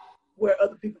loud where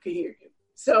other people can hear you.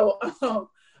 So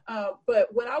But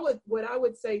what I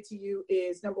would say to you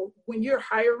is, when you're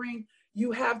hiring,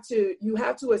 you have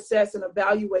to assess and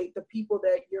evaluate the people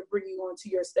that you're bringing onto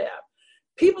your staff.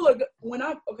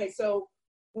 So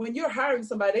when you're hiring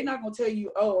somebody, they're not going to tell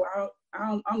you, oh,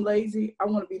 I'm lazy. I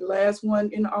want to be the last one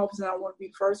in the office and I want to be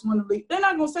the first one to leave. They're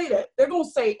not going to say that. They're going to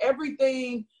say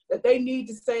everything that they need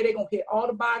to say. They're going to hit all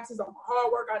the boxes. I'm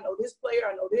hard work. I know this player.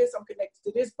 I know this. I'm connected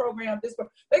to this program.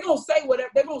 They're going to say whatever.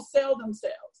 They're going to sell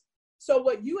themselves. So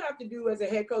what you have to do as a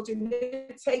head coach, and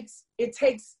it takes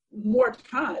more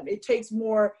time. It takes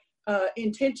more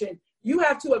intention. You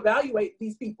have to evaluate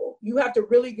these people. You have to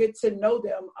really get to know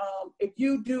them. If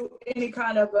you do any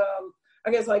kind of,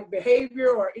 like behavior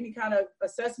or any kind of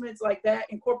assessments like that,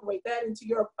 incorporate that into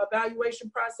your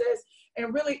evaluation process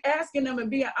and really asking them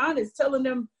and being honest, telling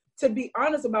them to be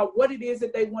honest about what it is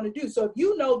that they want to do. So if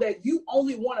you know that you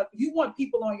want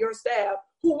people on your staff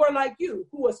who are like you,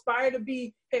 who aspire to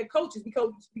be head coaches,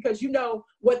 because you know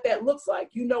what that looks like.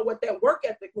 You know what that work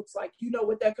ethic looks like. You know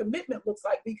what that commitment looks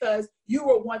like because you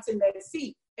were once in that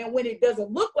seat. And when it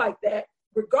doesn't look like that,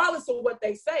 regardless of what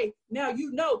they say, now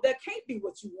you know that can't be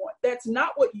what you want. That's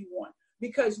not what you want,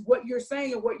 because what you're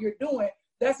saying and what you're doing,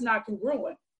 that's not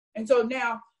congruent. And so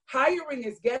now hiring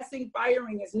is guessing,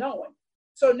 firing is knowing.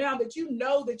 So now that you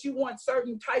know that you want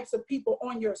certain types of people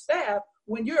on your staff,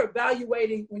 when you're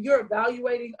evaluating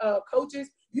coaches,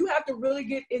 you have to really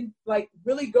get in,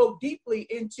 really go deeply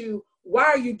into why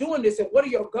are you doing this and what are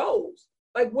your goals?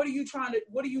 Like, what are you trying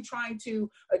to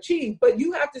achieve? But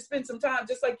you have to spend some time,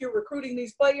 just like you're recruiting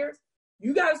these players,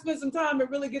 you got to spend some time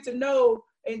and really get to know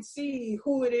and see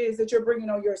who it is that you're bringing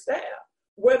on your staff,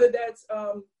 whether that's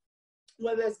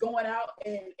going out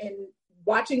and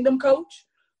watching them coach,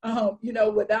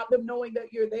 without them knowing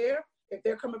that you're there. If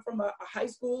they're coming from a high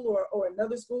school or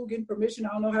another school, getting permission, I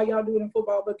don't know how y'all do it in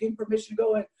football, but getting permission to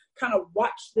go and kind of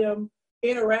watch them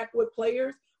interact with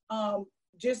players,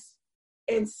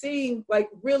 and seeing,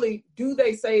 really, do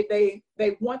they say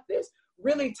they want this?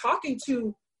 Really talking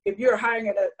to, if you're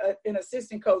hiring an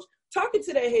assistant coach, talking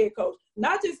to their head coach,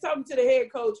 not just talking to the head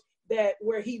coach that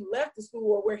where he left the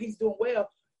school or where he's doing well.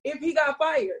 If he got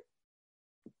fired,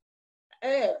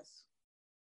 ask.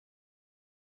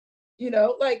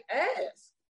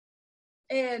 Ask.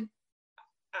 And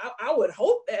I would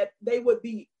hope that they would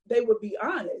be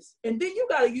honest. And then you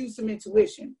got to use some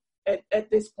intuition at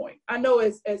this point. I know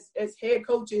as head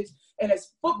coaches and as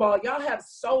football, y'all have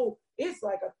it's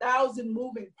like 1,000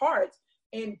 moving parts.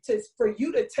 And for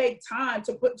you to take time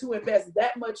to invest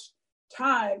that much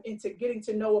time into getting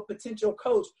to know a potential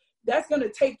coach, that's going to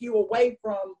take you away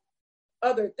from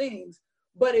other things.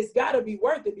 But it's got to be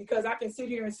worth it, because I can sit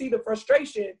here and see the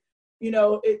frustration.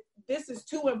 This is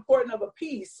too important of a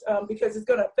piece because it's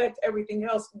going to affect everything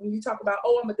else. When you talk about,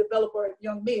 I'm a developer of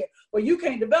young men. Well, you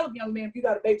can't develop young men if you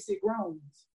got to babysit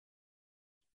growns.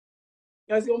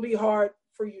 That's going to be hard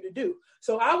for you to do.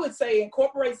 So I would say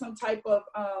incorporate some type of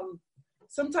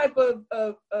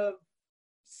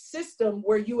system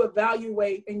where you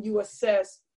evaluate and you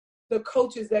assess the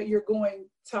coaches that you're going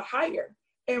to hire,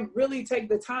 and really take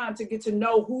the time to get to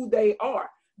know who they are.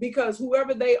 Because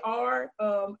whoever they are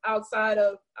outside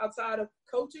of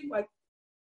coaching,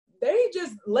 they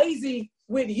just lazy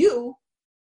with you.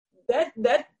 That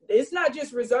it's not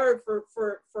just reserved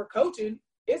for coaching.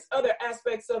 It's other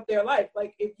aspects of their life.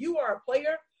 Like, if you are a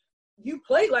player, you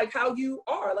play like how you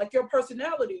are. Like, your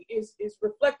personality is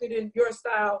reflected in your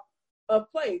style of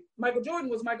play. Michael Jordan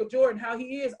was Michael Jordan, how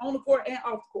he is on the court and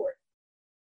off the court.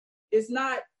 It's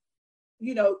not,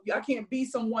 I can't be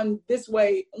someone this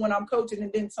way when I'm coaching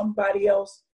and then somebody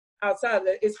else outside of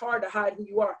that. It's hard to hide who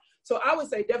you are. So I would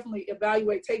say definitely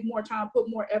evaluate, take more time, put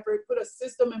more effort, put a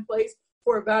system in place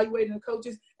for evaluating the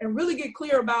coaches, and really get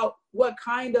clear about what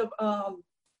kind of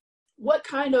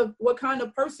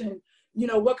person,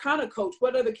 what kind of coach,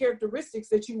 what are the characteristics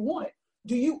that you want?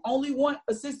 Do you only want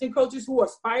assistant coaches who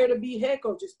aspire to be head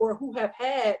coaches, or who have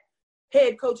had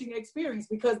head coaching experience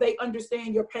because they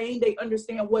understand your pain, they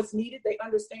understand what's needed, they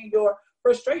understand your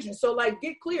frustration? So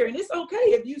get clear. And it's okay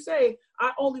if you say,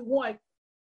 I only want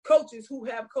coaches who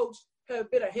have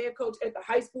been a head coach at the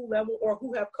high school level, or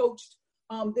who have coached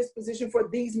this position for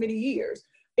these many years.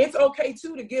 It's okay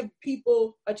too to give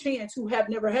people a chance who have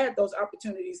never had those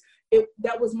opportunities.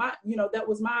 That was my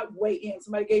way in.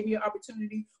 Somebody gave me an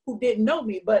opportunity who didn't know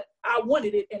me, but I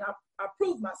wanted it and I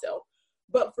proved myself.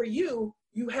 But for you,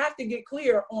 you have to get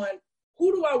clear on,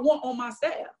 who do I want on my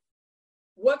staff?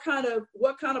 What kind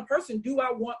of person do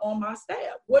I want on my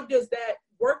staff? What does that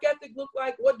work ethic look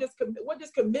like? What does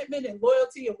commitment and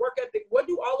loyalty and work ethic, what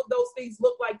do all of those things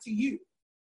look like to you?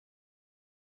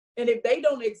 And if they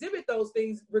don't exhibit those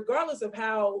things, regardless of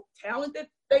how talented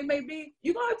they may be,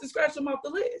 you're going to have to scratch them off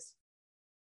the list.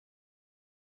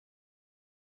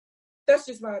 That's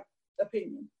just my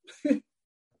opinion.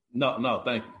 No,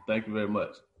 thank you. Thank you very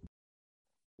much.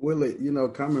 Willie,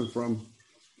 coming from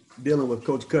dealing with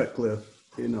Coach Cutcliffe,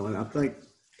 and I think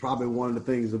probably one of the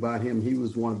things about him, he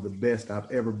was one of the best I've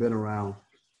ever been around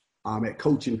at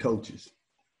coaching coaches.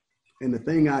 And the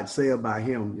thing I'd say about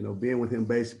him, being with him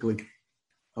basically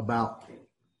about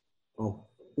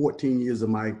 14 years of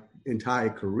my entire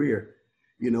career,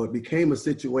 it became a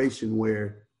situation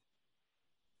where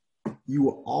you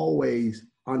were always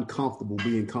uncomfortable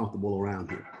being comfortable around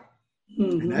him.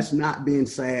 Mm-hmm. And that's not being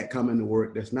sad coming to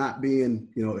work. That's not being,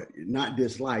 not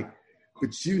disliked,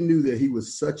 but you knew that he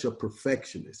was such a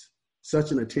perfectionist,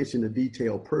 such an attention to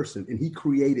detail person. And he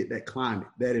created that climate,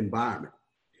 that environment.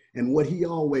 And what he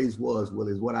always was, Will,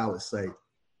 is what I would say,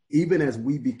 even as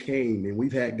we became, and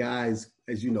we've had guys,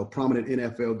 as you know, prominent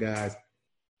NFL guys,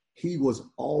 he was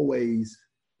always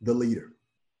the leader.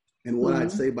 And what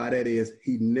I'd say by that is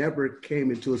he never came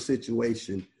into a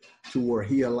situation to where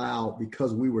he allowed,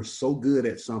 because we were so good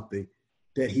at something,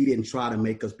 that he didn't try to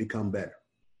make us become better.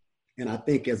 And I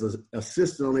think as an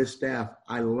assistant on his staff,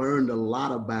 I learned a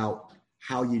lot about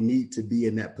how you need to be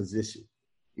in that position.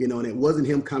 And it wasn't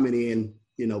him coming in,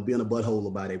 being a butthole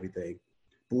about everything.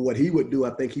 But what he would do, I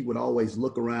think he would always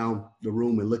look around the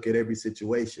room and look at every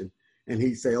situation. And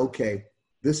he'd say, okay,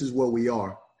 this is where we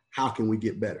are. How can we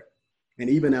get better? And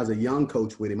even as a young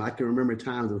coach with him, I can remember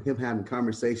times of him having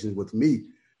conversations with me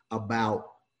about,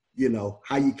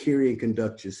 how you carry and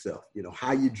conduct yourself,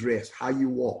 how you dress, how you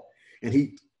walk. And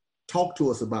he talked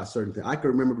to us about certain things. I can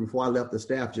remember before I left the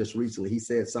staff just recently, he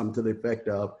said something to the effect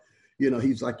of,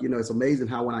 he's like, it's amazing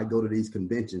how when I go to these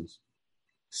conventions,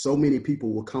 so many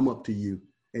people will come up to you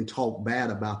and talk bad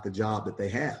about the job that they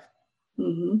have.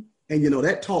 Mm-hmm. And,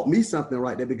 that taught me something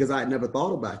right there, because I had never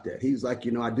thought about that. He was like,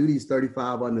 I do these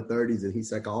 35 under 30s, and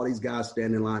he's like, all these guys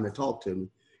stand in line to talk to me.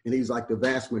 And he's like, the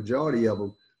vast majority of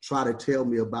them try to tell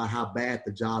me about how bad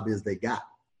the job is they got,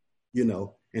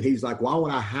 And he's like, why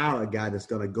would I hire a guy that's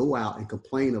going to go out and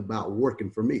complain about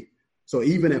working for me? So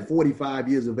even at 45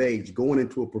 years of age, going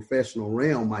into a professional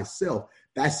realm myself,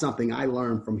 that's something I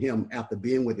learned from him after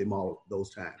being with him all those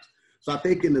times. So I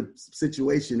think in the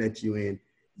situation that you're in,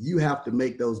 you have to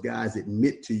make those guys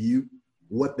admit to you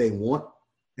what they want.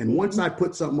 And once I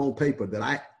put something on paper that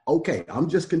I'm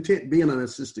just content being an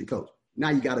assistant coach. Now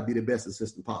you got to be the best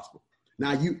assistant possible.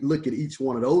 Now you look at each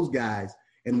one of those guys,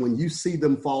 and when you see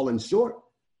them falling short,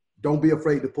 don't be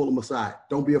afraid to pull them aside.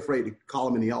 Don't be afraid to call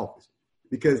them in the office.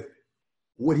 Because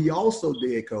what he also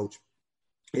did, Coach,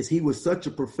 is he was such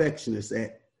a perfectionist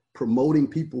at promoting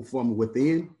people from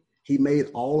within. He made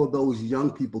all of those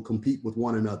young people compete with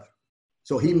one another.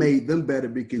 So he made them better,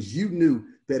 because you knew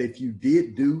that if you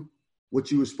did do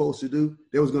what you were supposed to do,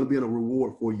 there was going to be a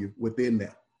reward for you within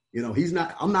that.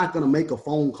 I'm not going to make a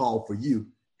phone call for you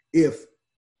if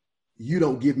you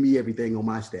don't give me everything on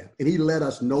my staff. And he let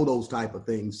us know those type of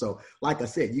things. So like I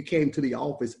said, you came to the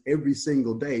office every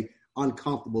single day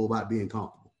uncomfortable about being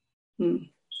comfortable.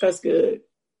 That's good.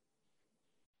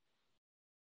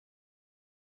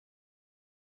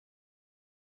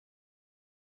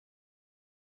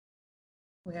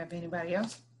 We have anybody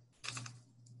else?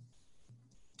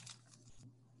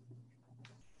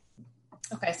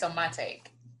 Okay, so my take.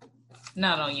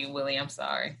 Not on you, Willie. I'm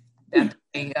sorry. I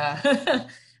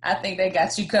think they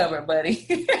got you covered,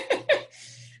 buddy.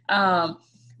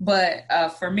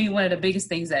 But for me, one of the biggest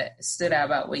things that stood out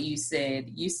about what you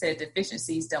said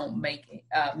deficiencies don't make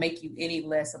you any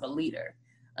less of a leader.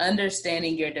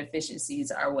 Understanding your deficiencies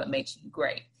are what makes you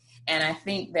great. And I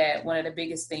think that one of the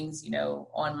biggest things,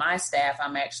 on my staff,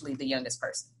 I'm actually the youngest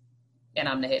person, and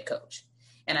I'm the head coach.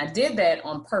 And I did that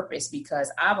on purpose,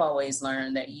 because I've always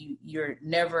learned that you're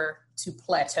never to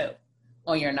plateau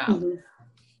on your knowledge.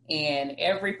 Mm-hmm. And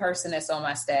every person that's on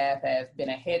my staff have been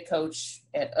a head coach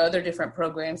at other different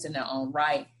programs in their own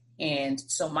right. And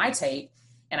so my take,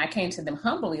 and I came to them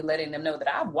humbly, letting them know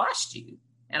that I've watched you.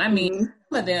 And I mean,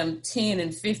 some of them 10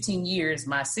 and 15 years,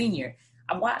 my senior,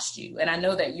 I watched you, and I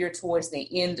know that you're towards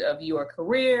the end of your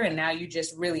career, and now you're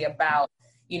just really about,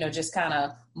 just kind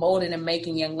of molding and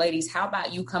making young ladies. How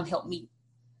about you come help me?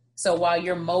 So while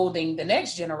you're molding the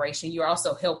next generation, you're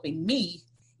also helping me,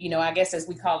 I guess as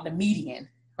we call it, the median,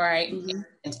 right? Mm-hmm.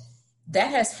 And that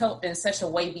has helped in such a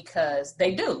way, because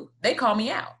they call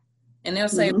me out, and they'll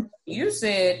say, you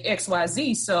said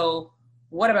XYZ, so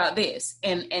what about this?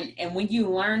 And when you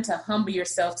learn to humble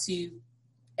yourself to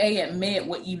admit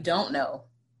what you don't know,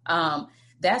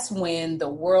 that's when the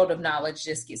world of knowledge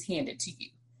just gets handed to you.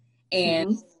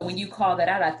 And when you call that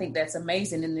out, I think that's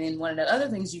amazing. And then one of the other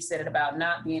things you said about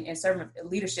not being in servant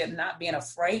leadership, not being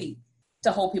afraid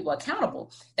to hold people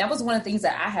accountable. That was one of the things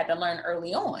that I had to learn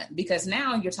early on, because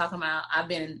now you're talking about, I've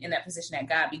been in that position at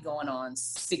God be going on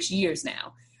 6 years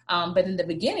now. But in the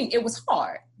beginning, it was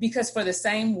hard, because for the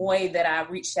same way that I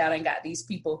reached out and got these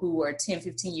people who were 10,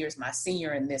 15 years my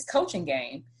senior in this coaching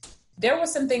game, there were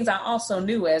some things I also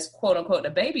knew as quote unquote,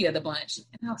 the baby of the bunch.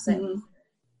 And I was saying,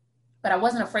 but I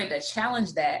wasn't afraid to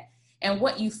challenge that. And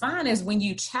what you find is when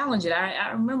you challenge it,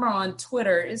 I remember on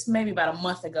Twitter, it's maybe about a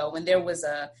month ago, when there was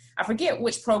I forget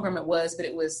which program it was, but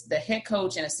it was the head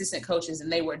coach and assistant coaches,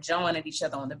 and they were jawing at each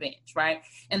other on the bench, right?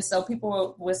 And so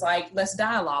people was like, let's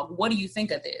dialogue. What do you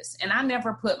think of this? And I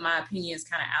never put my opinions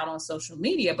kind of out on social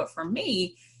media, but for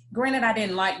me, granted, I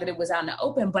didn't like that it was out in the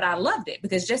open, but I loved it,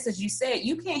 because just as you said,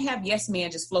 you can't have yes men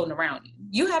just floating around you.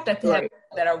 You have to have people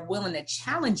that are willing to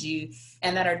challenge you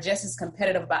and that are just as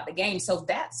competitive about the game. So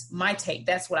that's my take.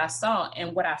 That's what I saw.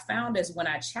 And what I found is when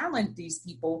I challenged these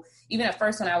people, even at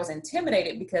first when I was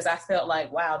intimidated, because I felt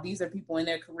like, wow, these are people in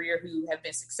their career who have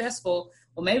been successful.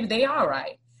 Well, maybe they are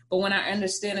right. But when I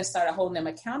understood and started holding them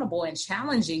accountable and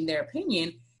challenging their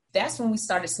opinion, that's when we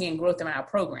started seeing growth in our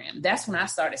program. That's when I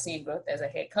started seeing growth as a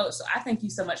head coach. So I thank you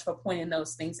so much for pointing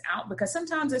those things out, because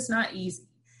sometimes it's not easy.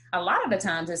 A lot of the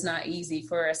times it's not easy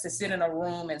for us to sit in a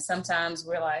room, and sometimes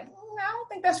we're like, I don't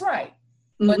think that's right.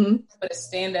 But to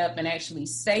stand up and actually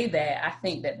say that, I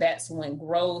think that that's when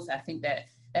growth, I think that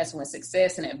that's when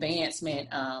success and advancement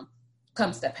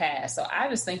comes to pass. So I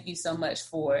just thank you so much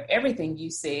for everything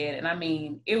you said. And I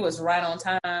mean, it was right on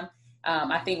time.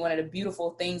 I think one of the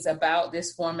beautiful things about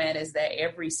this format is that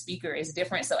every speaker is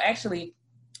different. So actually,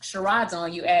 Sherrod's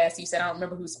on. You said, I don't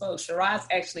remember who spoke. Sherrod's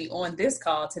actually on this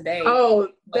call today. Oh,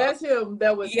 that's him.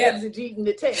 That was exegeting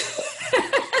the text.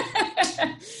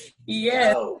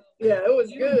 Yeah. Oh, yeah, it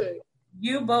was good.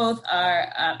 You both are,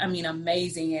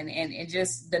 amazing. And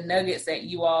just the nuggets that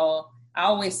you all, I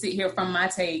always sit here from my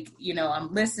take,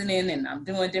 I'm listening and I'm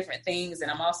doing different things,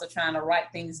 and I'm also trying to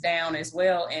write things down as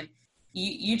well. And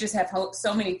you just have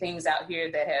so many things out here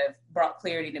that have brought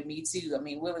clarity to me too. I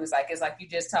mean, Willie was like, it's like you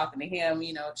just talking to him,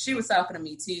 she was talking to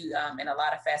me too, in a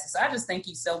lot of facets. So I just thank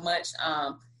you so much.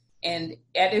 And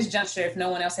at this juncture, if no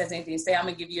one else has anything to say, I'm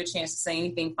gonna give you a chance to say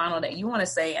anything final that you want to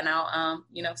say, and I'll,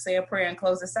 say a prayer and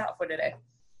close us out for today.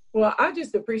 Well, I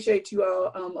just appreciate you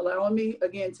all allowing me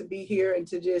again to be here and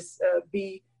to just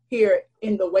be here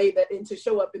in the way that, and to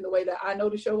show up in the way that I know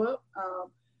to show up.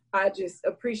 I just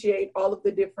appreciate all of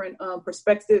the different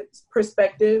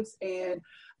perspectives. And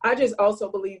I just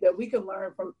also believe that we can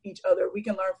learn from each other. We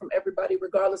can learn from everybody,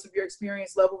 regardless of your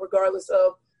experience level, regardless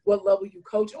of what level you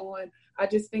coach on. I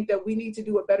just think that we need to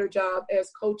do a better job as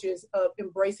coaches of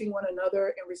embracing one another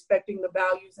and respecting the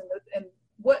values and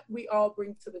what we all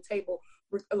bring to the table.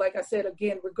 Like I said,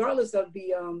 again, regardless of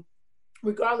the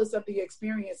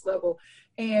experience level,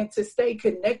 and to stay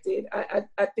connected.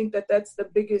 I think that that's the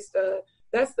biggest,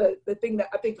 that's the thing that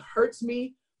I think hurts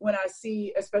me when I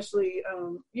see, especially,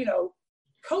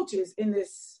 coaches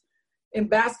in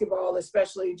basketball,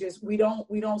 especially, just we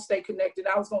don't stay connected.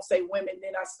 I was going to say women,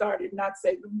 then I started not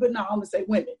say, but no, I'm going to say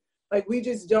women. Like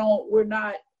we're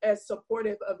not as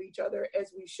supportive of each other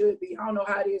as we should be. I don't know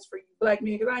how it is for you black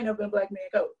men, because I ain't never been a black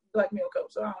male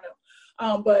coach, so I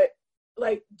don't know. But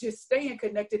like just staying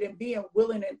connected and being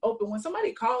willing and open. When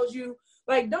somebody calls you,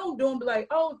 like don't do them be like,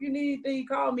 oh, if you need anything,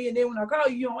 call me. And then when I call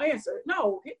you, you don't answer.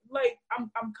 No, like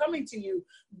I'm coming to you.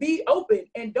 Be open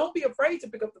and don't be afraid to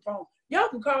pick up the phone. Y'all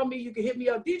can call me. You can hit me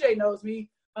up. DJ knows me.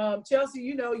 Chelsea,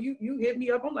 you hit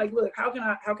me up. I'm like, look, how can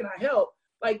I help?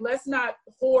 Like, let's not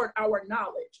hoard our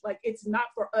knowledge. Like, it's not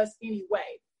for us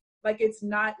anyway. Like, it's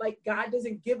not like God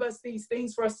doesn't give us these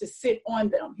things for us to sit on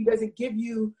them. He doesn't give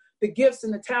you the gifts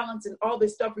and the talents and all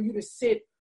this stuff for you to sit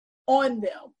on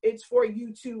them. It's for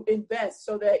you to invest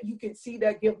so that you can see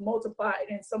that gift multiplied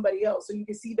in somebody else. So you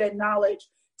can see that knowledge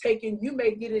taken. You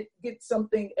may get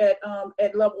something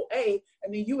at level A,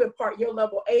 and then you impart your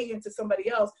level A into somebody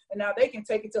else, and now they can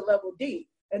take it to level D.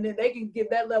 And then they can give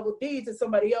that level D to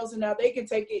somebody else, and now they can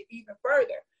take it even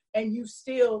further. And you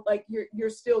still, like, you're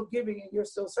still giving and you're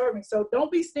still serving. So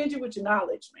don't be stingy with your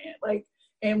knowledge, man. Like,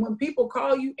 and when people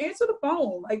call you, answer the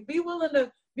phone. Like, be willing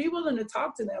to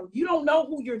talk to them. You don't know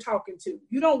who you're talking to.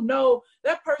 You don't know,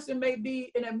 that person may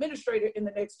be an administrator in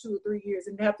the next 2 or 3 years,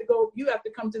 and you have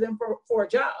to come to them for a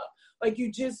job. Like,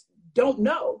 you just don't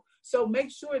know. So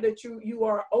make sure that you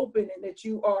are open and that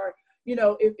you are,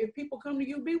 if people come to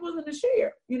you, be willing to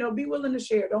share. Be willing to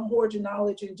share. Don't hoard your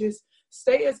knowledge, and just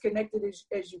stay as connected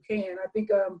as you can. I think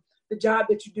the job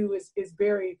that you do is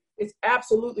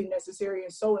absolutely necessary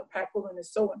and so impactful, and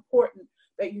is so important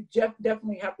that you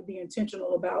definitely have to be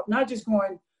intentional about, not just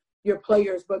growing your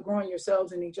players, but growing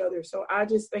yourselves and each other. So I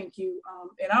just thank you.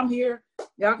 And I'm here.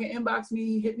 Y'all can inbox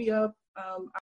me, hit me up.